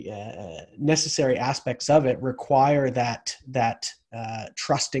the necessary aspects of it require that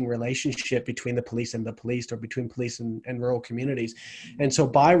trusting relationship between the police and the policed, or between police and rural communities. And so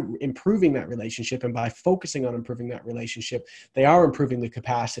by improving that relationship and by focusing on improving that relationship, they are improving the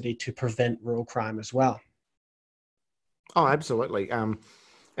capacity to prevent rural crime as well. Oh, absolutely.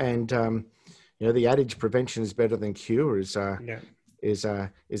 The adage "prevention is better than cure" is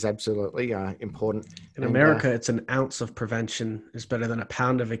absolutely important. In America, it's an ounce of prevention is better than a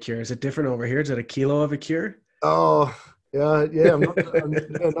pound of a cure. Is it different over here? Is it a kilo of a cure? Oh, yeah. I'm not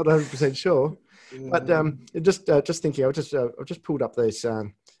 100% sure. But just thinking, I've just pulled up this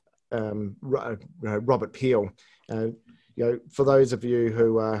Robert Peel. For those of you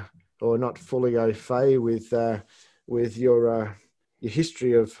who are not fully au fait with your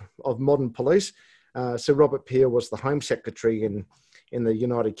history of modern police. So Robert Peel was the Home Secretary in the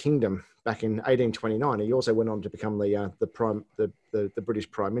United Kingdom back in 1829. He also went on to become the British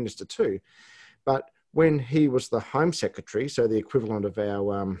Prime Minister too. But when he was the Home Secretary, so the equivalent of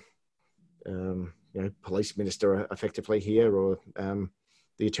our police minister effectively here, or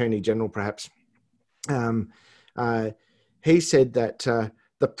the Attorney General perhaps, he said that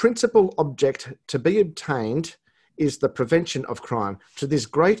the principal object to be obtained is the prevention of crime. To this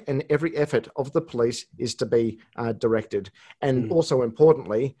great and every effort of the police is to be directed. And also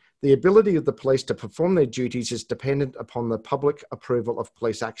importantly, the ability of the police to perform their duties is dependent upon the public approval of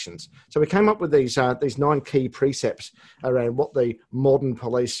police actions. So we came up with these 9 key precepts around what the modern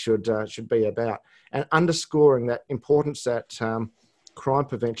police should be about, and underscoring that importance that crime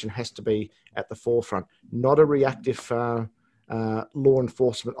prevention has to be at the forefront, not a reactive law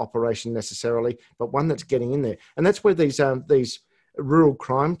enforcement operation necessarily, but one that's getting in there. And that's where these rural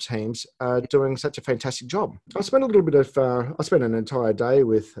crime teams are doing such a fantastic job. I spent an entire day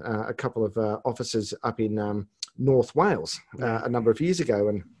with a couple of officers up in North Wales a number of years ago,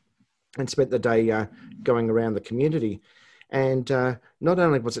 and spent the day going around the community. And not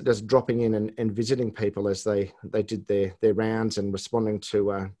only was it just dropping in and visiting people as they did their rounds and responding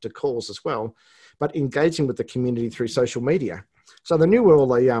to calls as well, but engaging with the community through social media. So they knew where all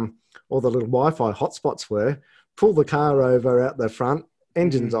the little Wi-Fi hotspots were. Pull the car over out the front,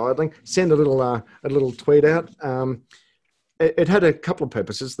 engines idling, send a little tweet out. It had a couple of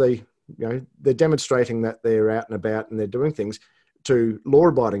purposes. They're demonstrating that they're out and about and they're doing things to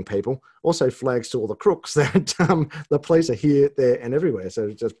law-abiding people. Also flags to all the crooks that the police are here, there, and everywhere. So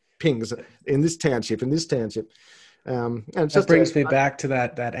it just pings in this township. And it just brings me back to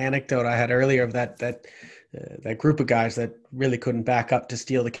that anecdote I had earlier of that group of guys that really couldn't back up to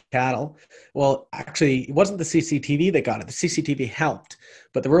steal the cattle. Well, actually, it wasn't the CCTV that got it. The CCTV helped,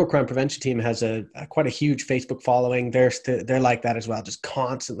 but the Rural Crime Prevention Team has quite a huge Facebook following. They're like that as well, just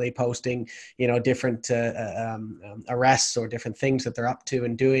constantly posting, different arrests or different things that they're up to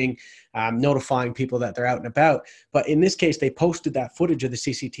and doing, notifying people that they're out and about. But in this case, they posted that footage of the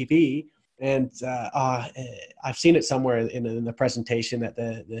CCTV. And I've seen it somewhere in the presentation that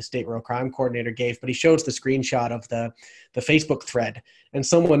the State Rural Crime Coordinator gave, but he shows the screenshot of the Facebook thread, and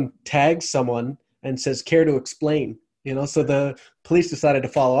someone tags someone and says, "Care to explain?" So the police decided to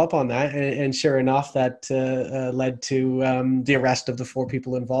follow up on that, and sure enough, that led to the arrest of the 4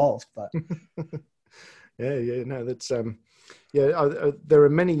 people involved. But that's there are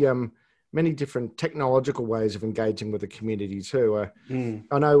many different technological ways of engaging with the community too.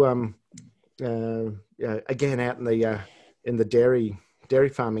 I know. Again, out in the dairy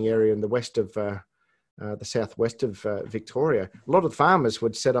farming area in the west of the southwest of Victoria, a lot of farmers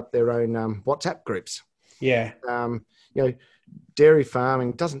would set up their own WhatsApp groups. Yeah. Dairy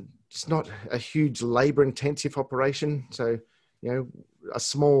farming it's not a huge labor-intensive operation. So, a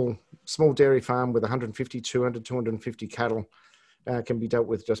small dairy farm with 150, 200, 250 cattle can be dealt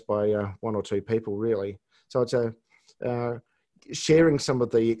with just by 1 or 2 people, really. So it's sharing some of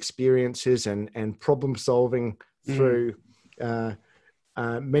the experiences and problem solving through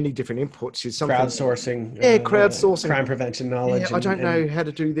many different inputs is something. Crowdsourcing. Crowdsourcing. Crime prevention knowledge. Yeah, I don't know how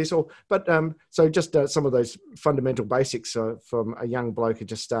to do this, but so just some of those fundamental basics from a young bloke who's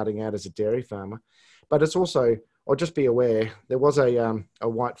just starting out as a dairy farmer. But it's also, I'll just be aware, there was a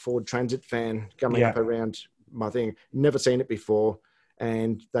white Ford Transit van coming up around my thing. Never seen it before.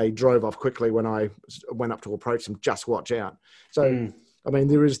 And they drove off quickly when I went up to approach them. Just watch out. So, I mean,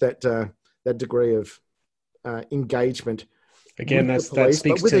 there is that degree of engagement. Again, that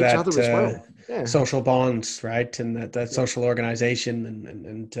speaks to that social bonds, right? And that social organization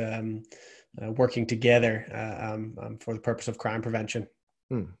and working together for the purpose of crime prevention.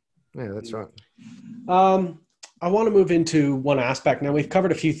 Yeah, that's right. I want to move into one aspect. Now, we've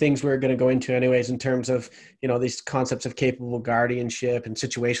covered a few things we're going to go into anyways in terms of, these concepts of capable guardianship and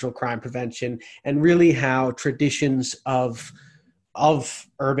situational crime prevention, and really how traditions of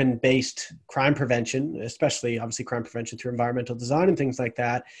urban-based crime prevention, especially obviously crime prevention through environmental design and things like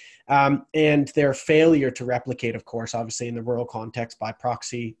that, and their failure to replicate, of course, obviously in the rural context by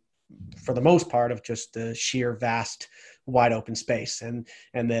proxy, for the most part, of just the sheer vast wide open space, and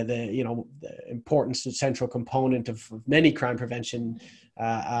the importance and central component of many crime prevention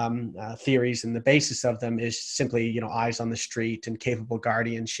theories, and the basis of them is simply eyes on the street and capable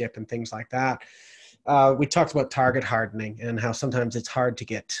guardianship and things like that. We talked about target hardening and how sometimes it's hard to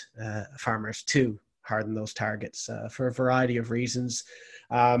get farmers to harden those targets for a variety of reasons.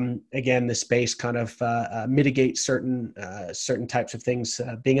 Again, the space kind of mitigates certain types of things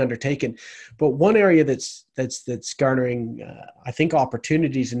being undertaken. But one area that's garnering, I think,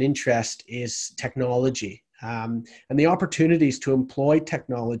 opportunities and interest is technology, and the opportunities to employ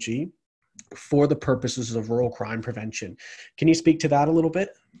technology for the purposes of rural crime prevention. Can you speak to that a little bit?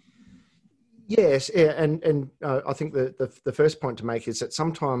 Yes, yeah, and I think the first point to make is that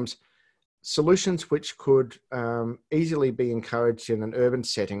sometimes solutions which could easily be encouraged in an urban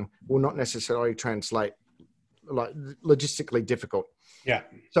setting will not necessarily translate, like logistically difficult. Yeah.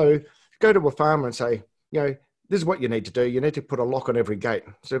 So go to a farmer and say, this is what you need to do. You need to put a lock on every gate.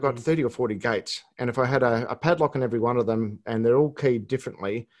 So I've got 30 or 40 gates. And if I had a padlock on every one of them and they're all keyed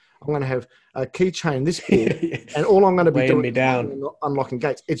differently, I'm going to have a keychain this big and all I'm going to be doing is unlocking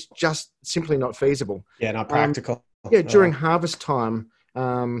gates. It's just simply not feasible. Yeah, not practical. During harvest time,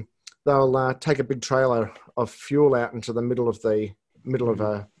 they'll take a big trailer of fuel out into the middle of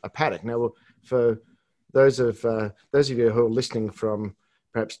a paddock. Now, for those of you who are listening from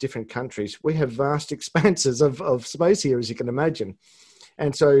perhaps different countries, we have vast expanses of space here, as you can imagine,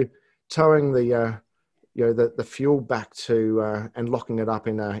 and so towing the fuel back to and locking it up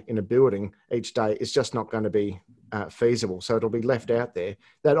in a building each day is just not going to be feasible. So it'll be left out there.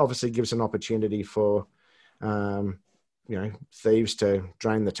 That obviously gives an opportunity for thieves to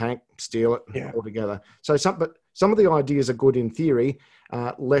drain the tank, steal it altogether. So some of the ideas are good in theory,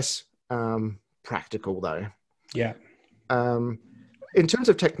 less practical though. Yeah. In terms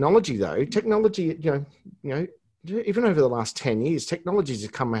of technology though, even over the last 10 years, technologies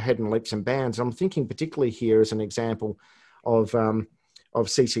have come ahead in leaps and bounds. I'm thinking particularly here as an example of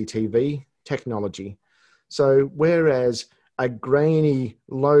CCTV technology. So whereas a grainy,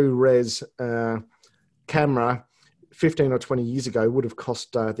 low-res camera 15 or 20 years ago would have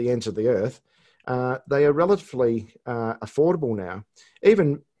cost the ends of the earth, they are relatively affordable now.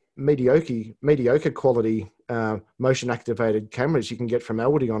 Even mediocre quality motion-activated cameras you can get from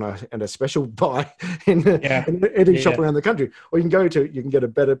Aldi on a special buy in any shop around the country, or you can get a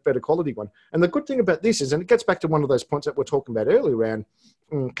better quality one. And the good thing about this is, and it gets back to one of those points that we're talking about earlier around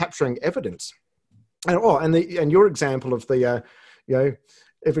capturing evidence. And your example of the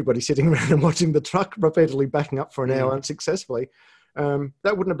everybody sitting around and watching the truck repeatedly backing up for an hour unsuccessfully, that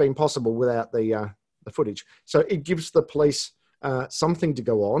wouldn't have been possible without the footage. So it gives the police something to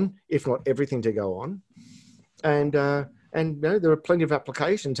go on, if not everything to go on, and there are plenty of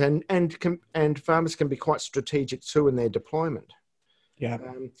applications, and farmers can be quite strategic too in their deployment. Yeah,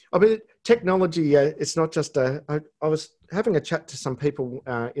 I mean, technology. It's not just I was having a chat to some people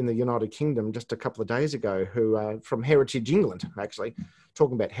in the United Kingdom just a couple of days ago who are from Heritage England, actually,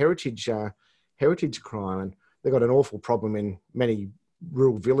 talking about heritage crime, and they've got an awful problem in many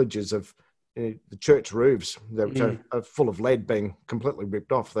rural villages of the church roofs that are full of lead being completely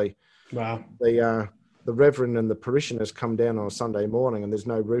ripped off. The reverend and the parishioners come down on a Sunday morning and there's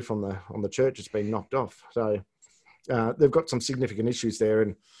no roof on the church; it's been knocked off. So they've got some significant issues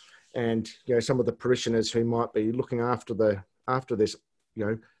there, and some of the parishioners who might be looking after this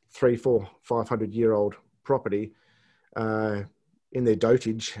 300, 400, 500-year-old property in their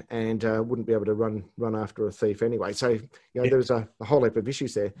dotage and wouldn't be able to run after a thief anyway. So there's a whole heap of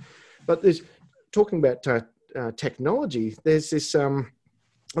issues there. But there's talking about technology. There's this I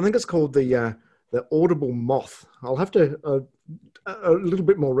think it's called the audible moth. I'll have to a little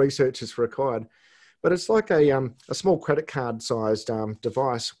bit more research is required. But it's like a small credit card sized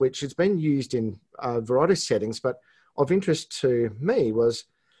device, which has been used in a variety of settings. But of interest to me was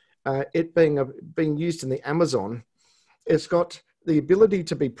it being used in the Amazon. It's got the ability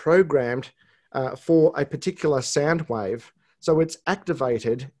to be programmed for a particular sound wave. So it's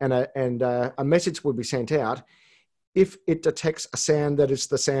activated, and a message will be sent out if it detects a sound that is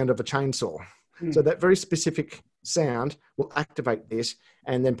the sound of a chainsaw. So that very specific sound will activate this,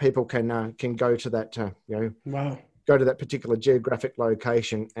 and then people can go to that go to that particular geographic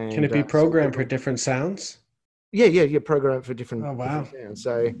location. And can it be programmed for different sounds? Yeah, programmed for different. Oh wow! Different sounds.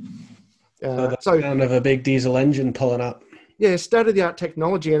 So the sound of a big diesel engine pulling up. Yeah, state-of-the-art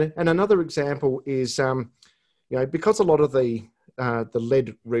technology, and another example is because a lot of the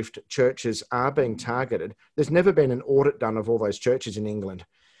lead-roofed churches are being targeted. There's never been an audit done of all those churches in England.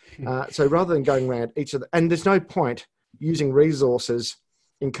 So rather than going around each of the, and there's no point using resources,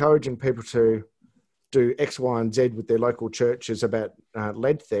 encouraging people to do X, Y, and Z with their local churches about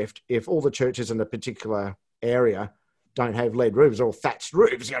lead theft if all the churches in a particular area don't have lead roofs or thatched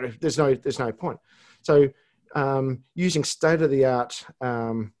roofs. There's no point. So using state-of-the-art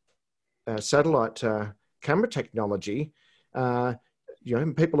satellite camera technology,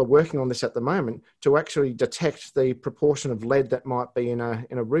 people are working on this at the moment to actually detect the proportion of lead that might be in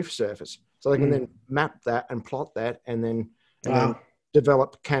a roof surface. So they can then map that and plot that and then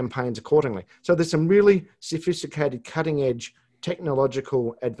develop campaigns accordingly. So there's some really sophisticated, cutting-edge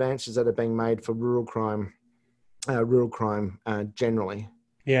technological advances that are being made for rural crime generally.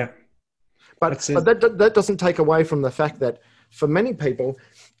 Yeah. But that doesn't take away from the fact that for many people,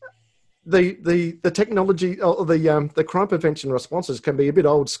 the technology or the crime prevention responses can be a bit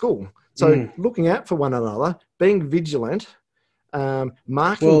old school. So looking out for one another, being vigilant,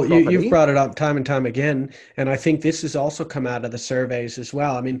 marking property. You've brought it up time and time again, and I think this has also come out of the surveys as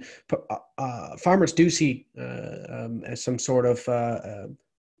well. I mean, farmers do see as some sort of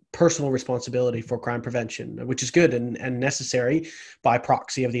personal responsibility for crime prevention, which is good and necessary by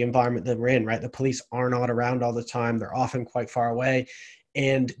proxy of the environment that we're in, right? The police are not around all the time. They're often quite far away.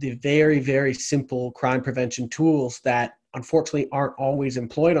 And the very, very simple crime prevention tools that unfortunately aren't always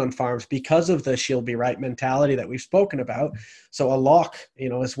employed on farms because of the she'll be right mentality that we've spoken about. So a lock,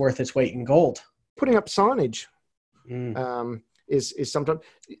 is worth its weight in gold. putting up signage is sometimes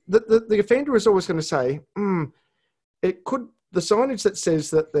the offender is always going to say, it could, the signage that says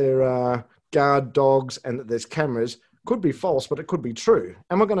that there are guard dogs and that there's cameras could be false, but it could be true.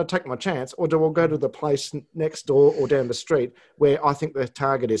 Am I going to take my chance, or do I go to the place next door or down the street where I think the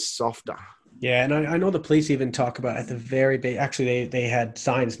target is softer? Yeah, and I know the police even talk about at the very actually they had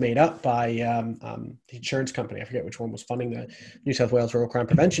signs made up by the insurance company. I forget which one was funding the New South Wales Rural Crime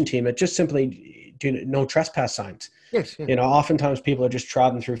Prevention Team. It just simply do no trespass signs. Yes. Yeah. You know, oftentimes people are just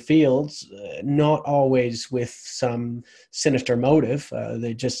trotting through fields, not always with some sinister motive.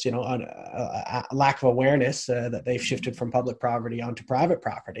 They just, you know, a lack of awareness that they've shifted from public property onto private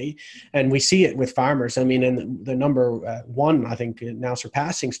property. And we see it with farmers. I mean, and the number one, I think, now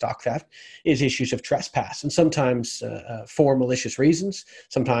surpassing stock theft is issues of trespass. And sometimes for malicious reasons,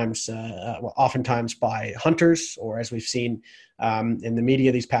 sometimes, oftentimes by hunters, or as we've seen in the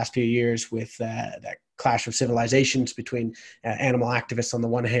media these past few years with that clash of civilizations between animal activists on the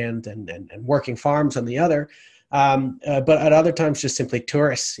one hand and working farms on the other. But at other times, just simply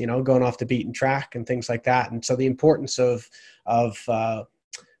tourists, you know, going off the beaten track and things like that. And so the importance of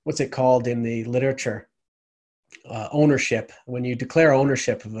what's it called in the literature? Ownership. When you declare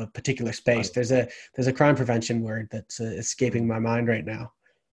ownership of a particular space, Right. there's a crime prevention word that's escaping my mind right now.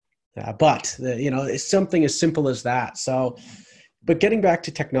 But you know, it's something as simple as that. So, but getting back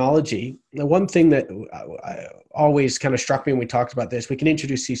to technology, the one thing that always kind of struck me when we talked about this, we can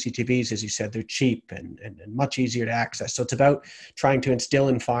introduce CCTVs, as you said, they're cheap and much easier to access. So it's about trying to instill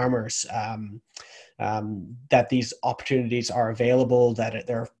in farmers that these opportunities are available, that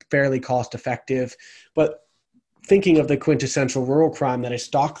they're fairly cost effective. But thinking of the quintessential rural crime that is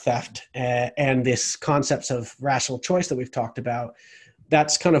stock theft and this concepts of rational choice that we've talked about,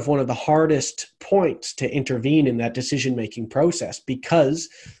 that's kind of one of the hardest points to intervene in that decision-making process, because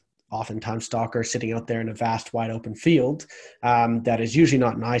oftentimes stock are sitting out there in a vast, wide open field that is usually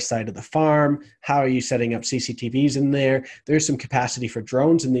not in eyesight of the farm. How are you setting up CCTVs in there? There's some capacity for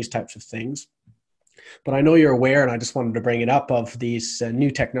drones and these types of things. But I know you're aware, and I just wanted to bring it up, of these new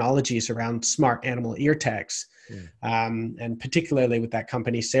technologies around smart animal ear tags. And particularly with that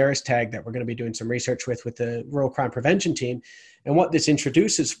company, Cerastag, that we're going to be doing some research with the Rural Crime Prevention Team. And what this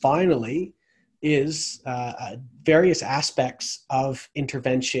introduces finally is various aspects of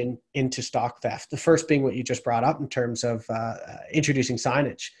intervention into stock theft. The first being what you just brought up in terms of introducing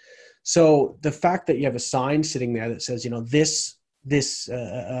signage. So the fact that you have a sign sitting there that says, you know, this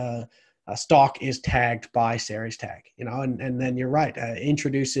stock is tagged by Cerastag, you know, and then you're right,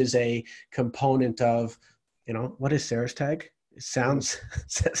 introduces a component of, you know, what is Cerastag? It sounds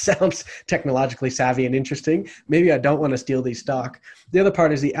technologically savvy and interesting. Maybe I don't want to steal these stock. The other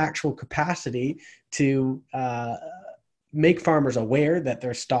part is the actual capacity to make farmers aware that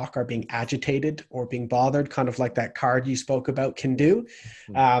their stock are being agitated or being bothered, kind of like that card you spoke about can do.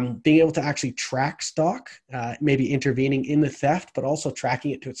 Being able to actually track stock, maybe intervening in the theft, but also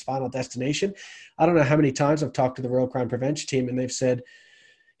tracking it to its final destination. I don't know how many times I've talked to the Rural Crime Prevention Team and they've said,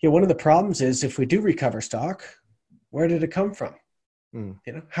 yeah, one of the problems is if we do recover stock, where did it come from? You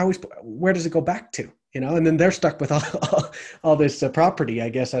know, where does it go back to? You know, and then they're stuck with all this property, I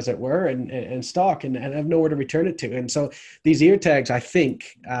guess, as it were, and stock, and have nowhere to return it to. And so these ear tags, I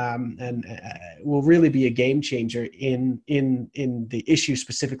think, will really be a game changer in the issue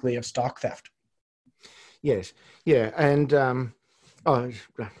specifically of stock theft. Yes, yeah, and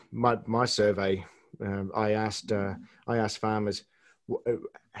my survey, I asked farmers,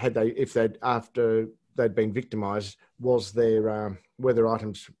 if they'd, after they'd been victimised, were their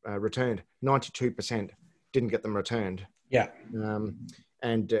items returned? 92% didn't get them returned. Yeah. I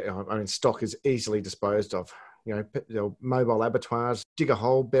mean, stock is easily disposed of. You know, mobile abattoirs, dig a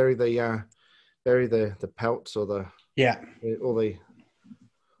hole, bury the pelts or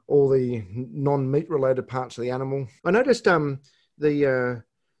all the non-meat related parts of the animal. I noticed the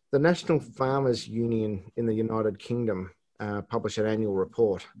National Farmers Union in the United Kingdom publish an annual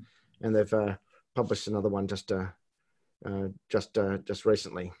report, and they've published another one just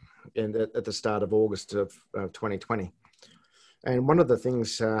recently, at the start of August of 2020. And one of the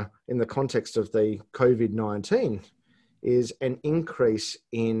things in the context of the COVID-19 is an increase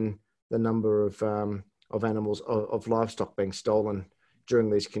in the number of animals, of livestock being stolen during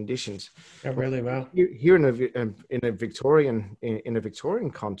these conditions. Yeah, really well. Here in a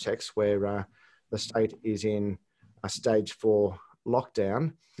Victorian context, where the state is in a stage 4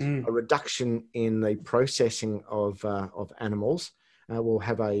 lockdown, a reduction in the processing of animals will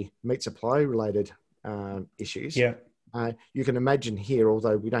have a meat supply related issues. Yeah. you can imagine here,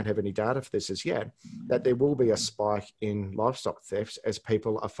 although we don't have any data for this as yet, that there will be a spike in livestock thefts as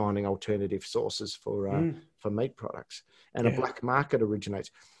people are finding alternative sources for meat products, and a black market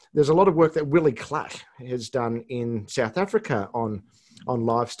originates. There's a lot of work that Willie Cluck has done in South Africa on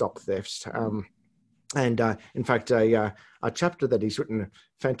livestock thefts. In fact, a chapter that he's written, a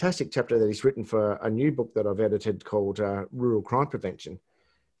fantastic chapter that he's written for a new book that I've edited called Rural Crime Prevention,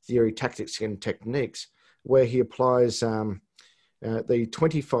 Theory, Tactics and Techniques, where he applies the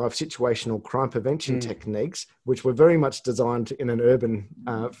 25 situational crime prevention techniques, which were very much designed in an urban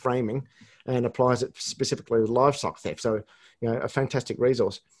framing, and applies it specifically to livestock theft. So, a fantastic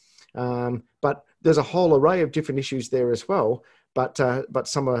resource. But there's a whole array of different issues there as well. But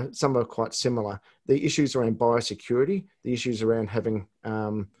some are quite similar. The issues around biosecurity, the issues around having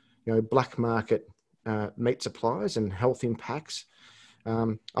black market meat supplies and health impacts,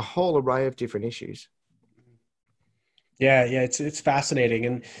 a whole array of different issues. Yeah, it's fascinating,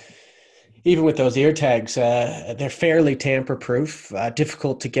 and even with those ear tags, they're fairly tamper-proof,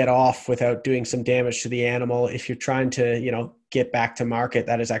 difficult to get off without doing some damage to the animal. If you're trying to, get back to market,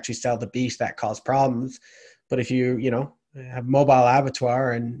 that is actually sell the beast, that cause problems. But if you, have mobile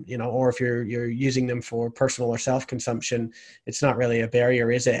abattoir and, or if you're using them for personal or self-consumption, it's not really a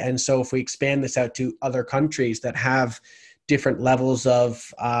barrier, is it? And so if we expand this out to other countries that have different levels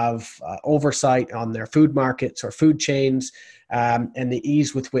of oversight on their food markets or food chains, and the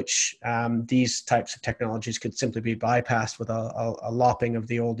ease with which these types of technologies could simply be bypassed with a lopping of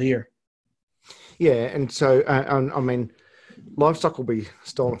the old ear. Yeah, and so livestock will be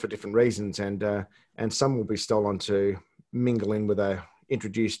stolen for different reasons, and some will be stolen to mingle in with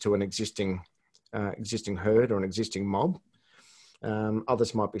introduced to an existing herd or an existing mob.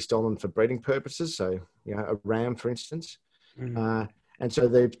 Others might be stolen for breeding purposes, so a ram, for instance. And so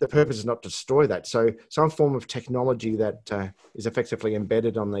the purpose is not to destroy that. So some form of technology that is effectively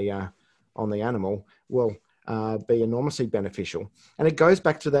embedded on the animal will be enormously beneficial. And it goes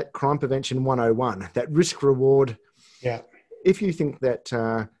back to that crime prevention 101, that risk reward. Yeah. If you think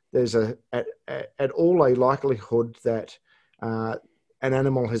that there's at all a likelihood that an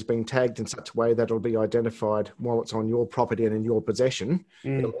animal has been tagged in such a way that it'll be identified while it's on your property and in your possession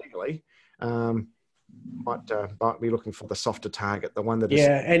illegally, might be looking for the softer target, the one that is...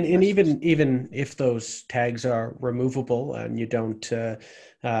 Yeah, and even if those tags are removable and you don't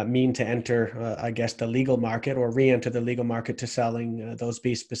mean to enter, I guess, the legal market or re-enter the legal market to selling those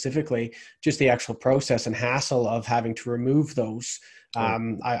beasts specifically, just the actual process and hassle of having to remove those.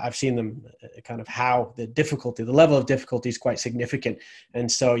 I've seen them kind of how the level of difficulty is quite significant. And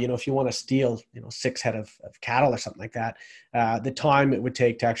so, if you want to steal, 6 head of cattle or something like that, the time it would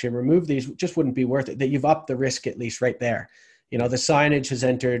take to actually remove these just wouldn't be worth it. That you've upped the risk at least right there. The signage has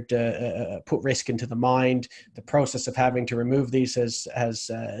entered, put risk into the mind. The process of having to remove these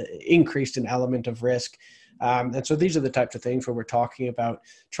has increased an element of risk. And so these are the types of things where we're talking about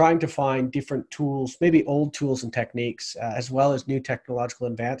trying to find different tools, maybe old tools and techniques, as well as new technological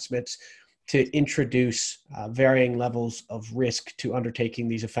advancements to introduce varying levels of risk to undertaking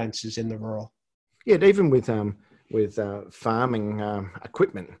these offenses in the rural. Yeah, even with farming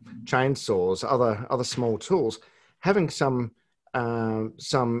equipment, chainsaws, other small tools, having some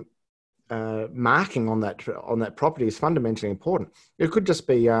marking on that property is fundamentally important. It could just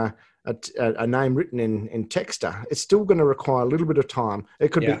be a name written in Texter. It's still going to require a little bit of time.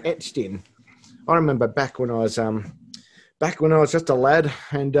 It could be etched in. I remember back when I was just a lad,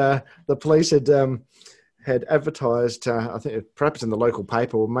 and the police had advertised, I think perhaps in the local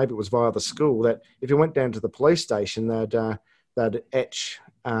paper, or maybe it was via the school, that if you went down to the police station, they'd etch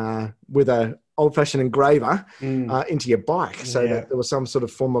with a old-fashioned engraver into your bike, so that there was some sort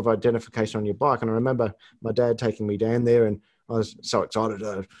of form of identification on your bike. And I remember my dad taking me down there, and I was so excited.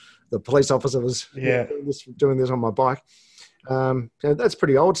 The police officer was doing this on my bike. That's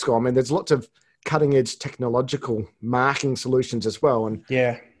pretty old school. I mean, there's lots of cutting-edge technological marking solutions as well, and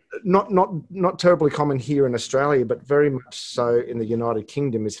not terribly common here in Australia, but very much so in the United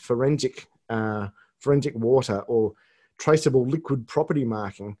Kingdom, is forensic water or traceable liquid property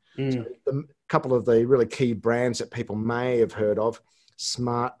marking. So a couple of the really key brands that people may have heard of,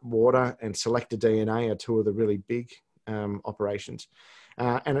 Smart Water and Selector DNA, are two of the really big operations,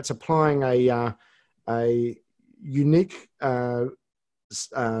 and it's applying a unique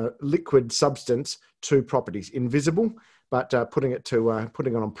liquid substance to properties, invisible, but putting it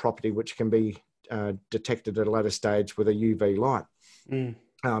on property which can be detected at a later stage with a UV light.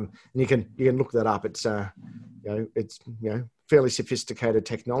 And you can look that up. It's fairly sophisticated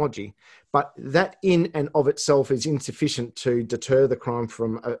technology, but that in and of itself is insufficient to deter the crime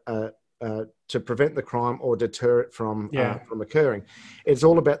from to prevent the crime or deter it from occurring. It's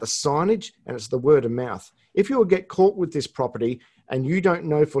all about the signage, and it's the word of mouth. If you will get caught with this property and you don't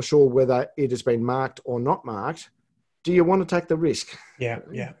know for sure whether it has been marked or not marked, do you want to take the risk? Yeah.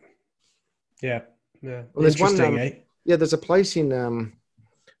 Well, there's interesting, one. There's a place in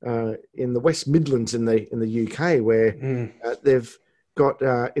the West Midlands in the UK where they've got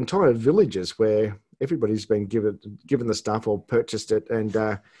entire villages where everybody's been given the stuff or purchased it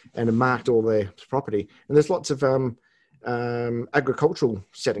and marked all their property. And there's lots of agricultural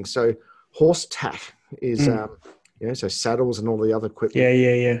settings. So horse tack is so saddles and all the other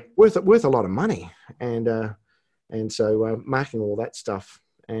equipment. Worth a lot of money, and so marking all that stuff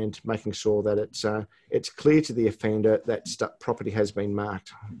and making sure that it's clear to the offender that property has been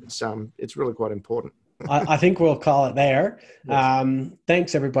marked. It's really quite important. I think we'll call it there. Yes.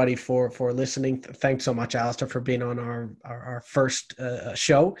 Thanks everybody for listening. Thanks so much, Alistair, for being on our first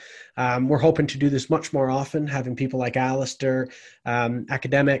show. We're hoping to do this much more often, having people like Alistair,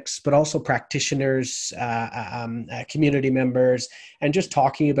 academics, but also practitioners, community members, and just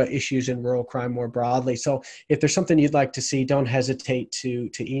talking about issues in rural crime more broadly. So if there's something you'd like to see, don't hesitate to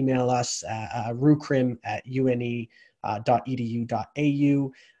email us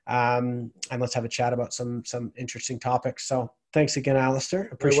rucrim@une.edu.au. And let's have a chat about some interesting topics. So thanks again, Alistair.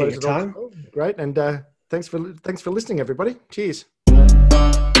 Appreciate your time. Great. And thanks for listening, everybody. Cheers.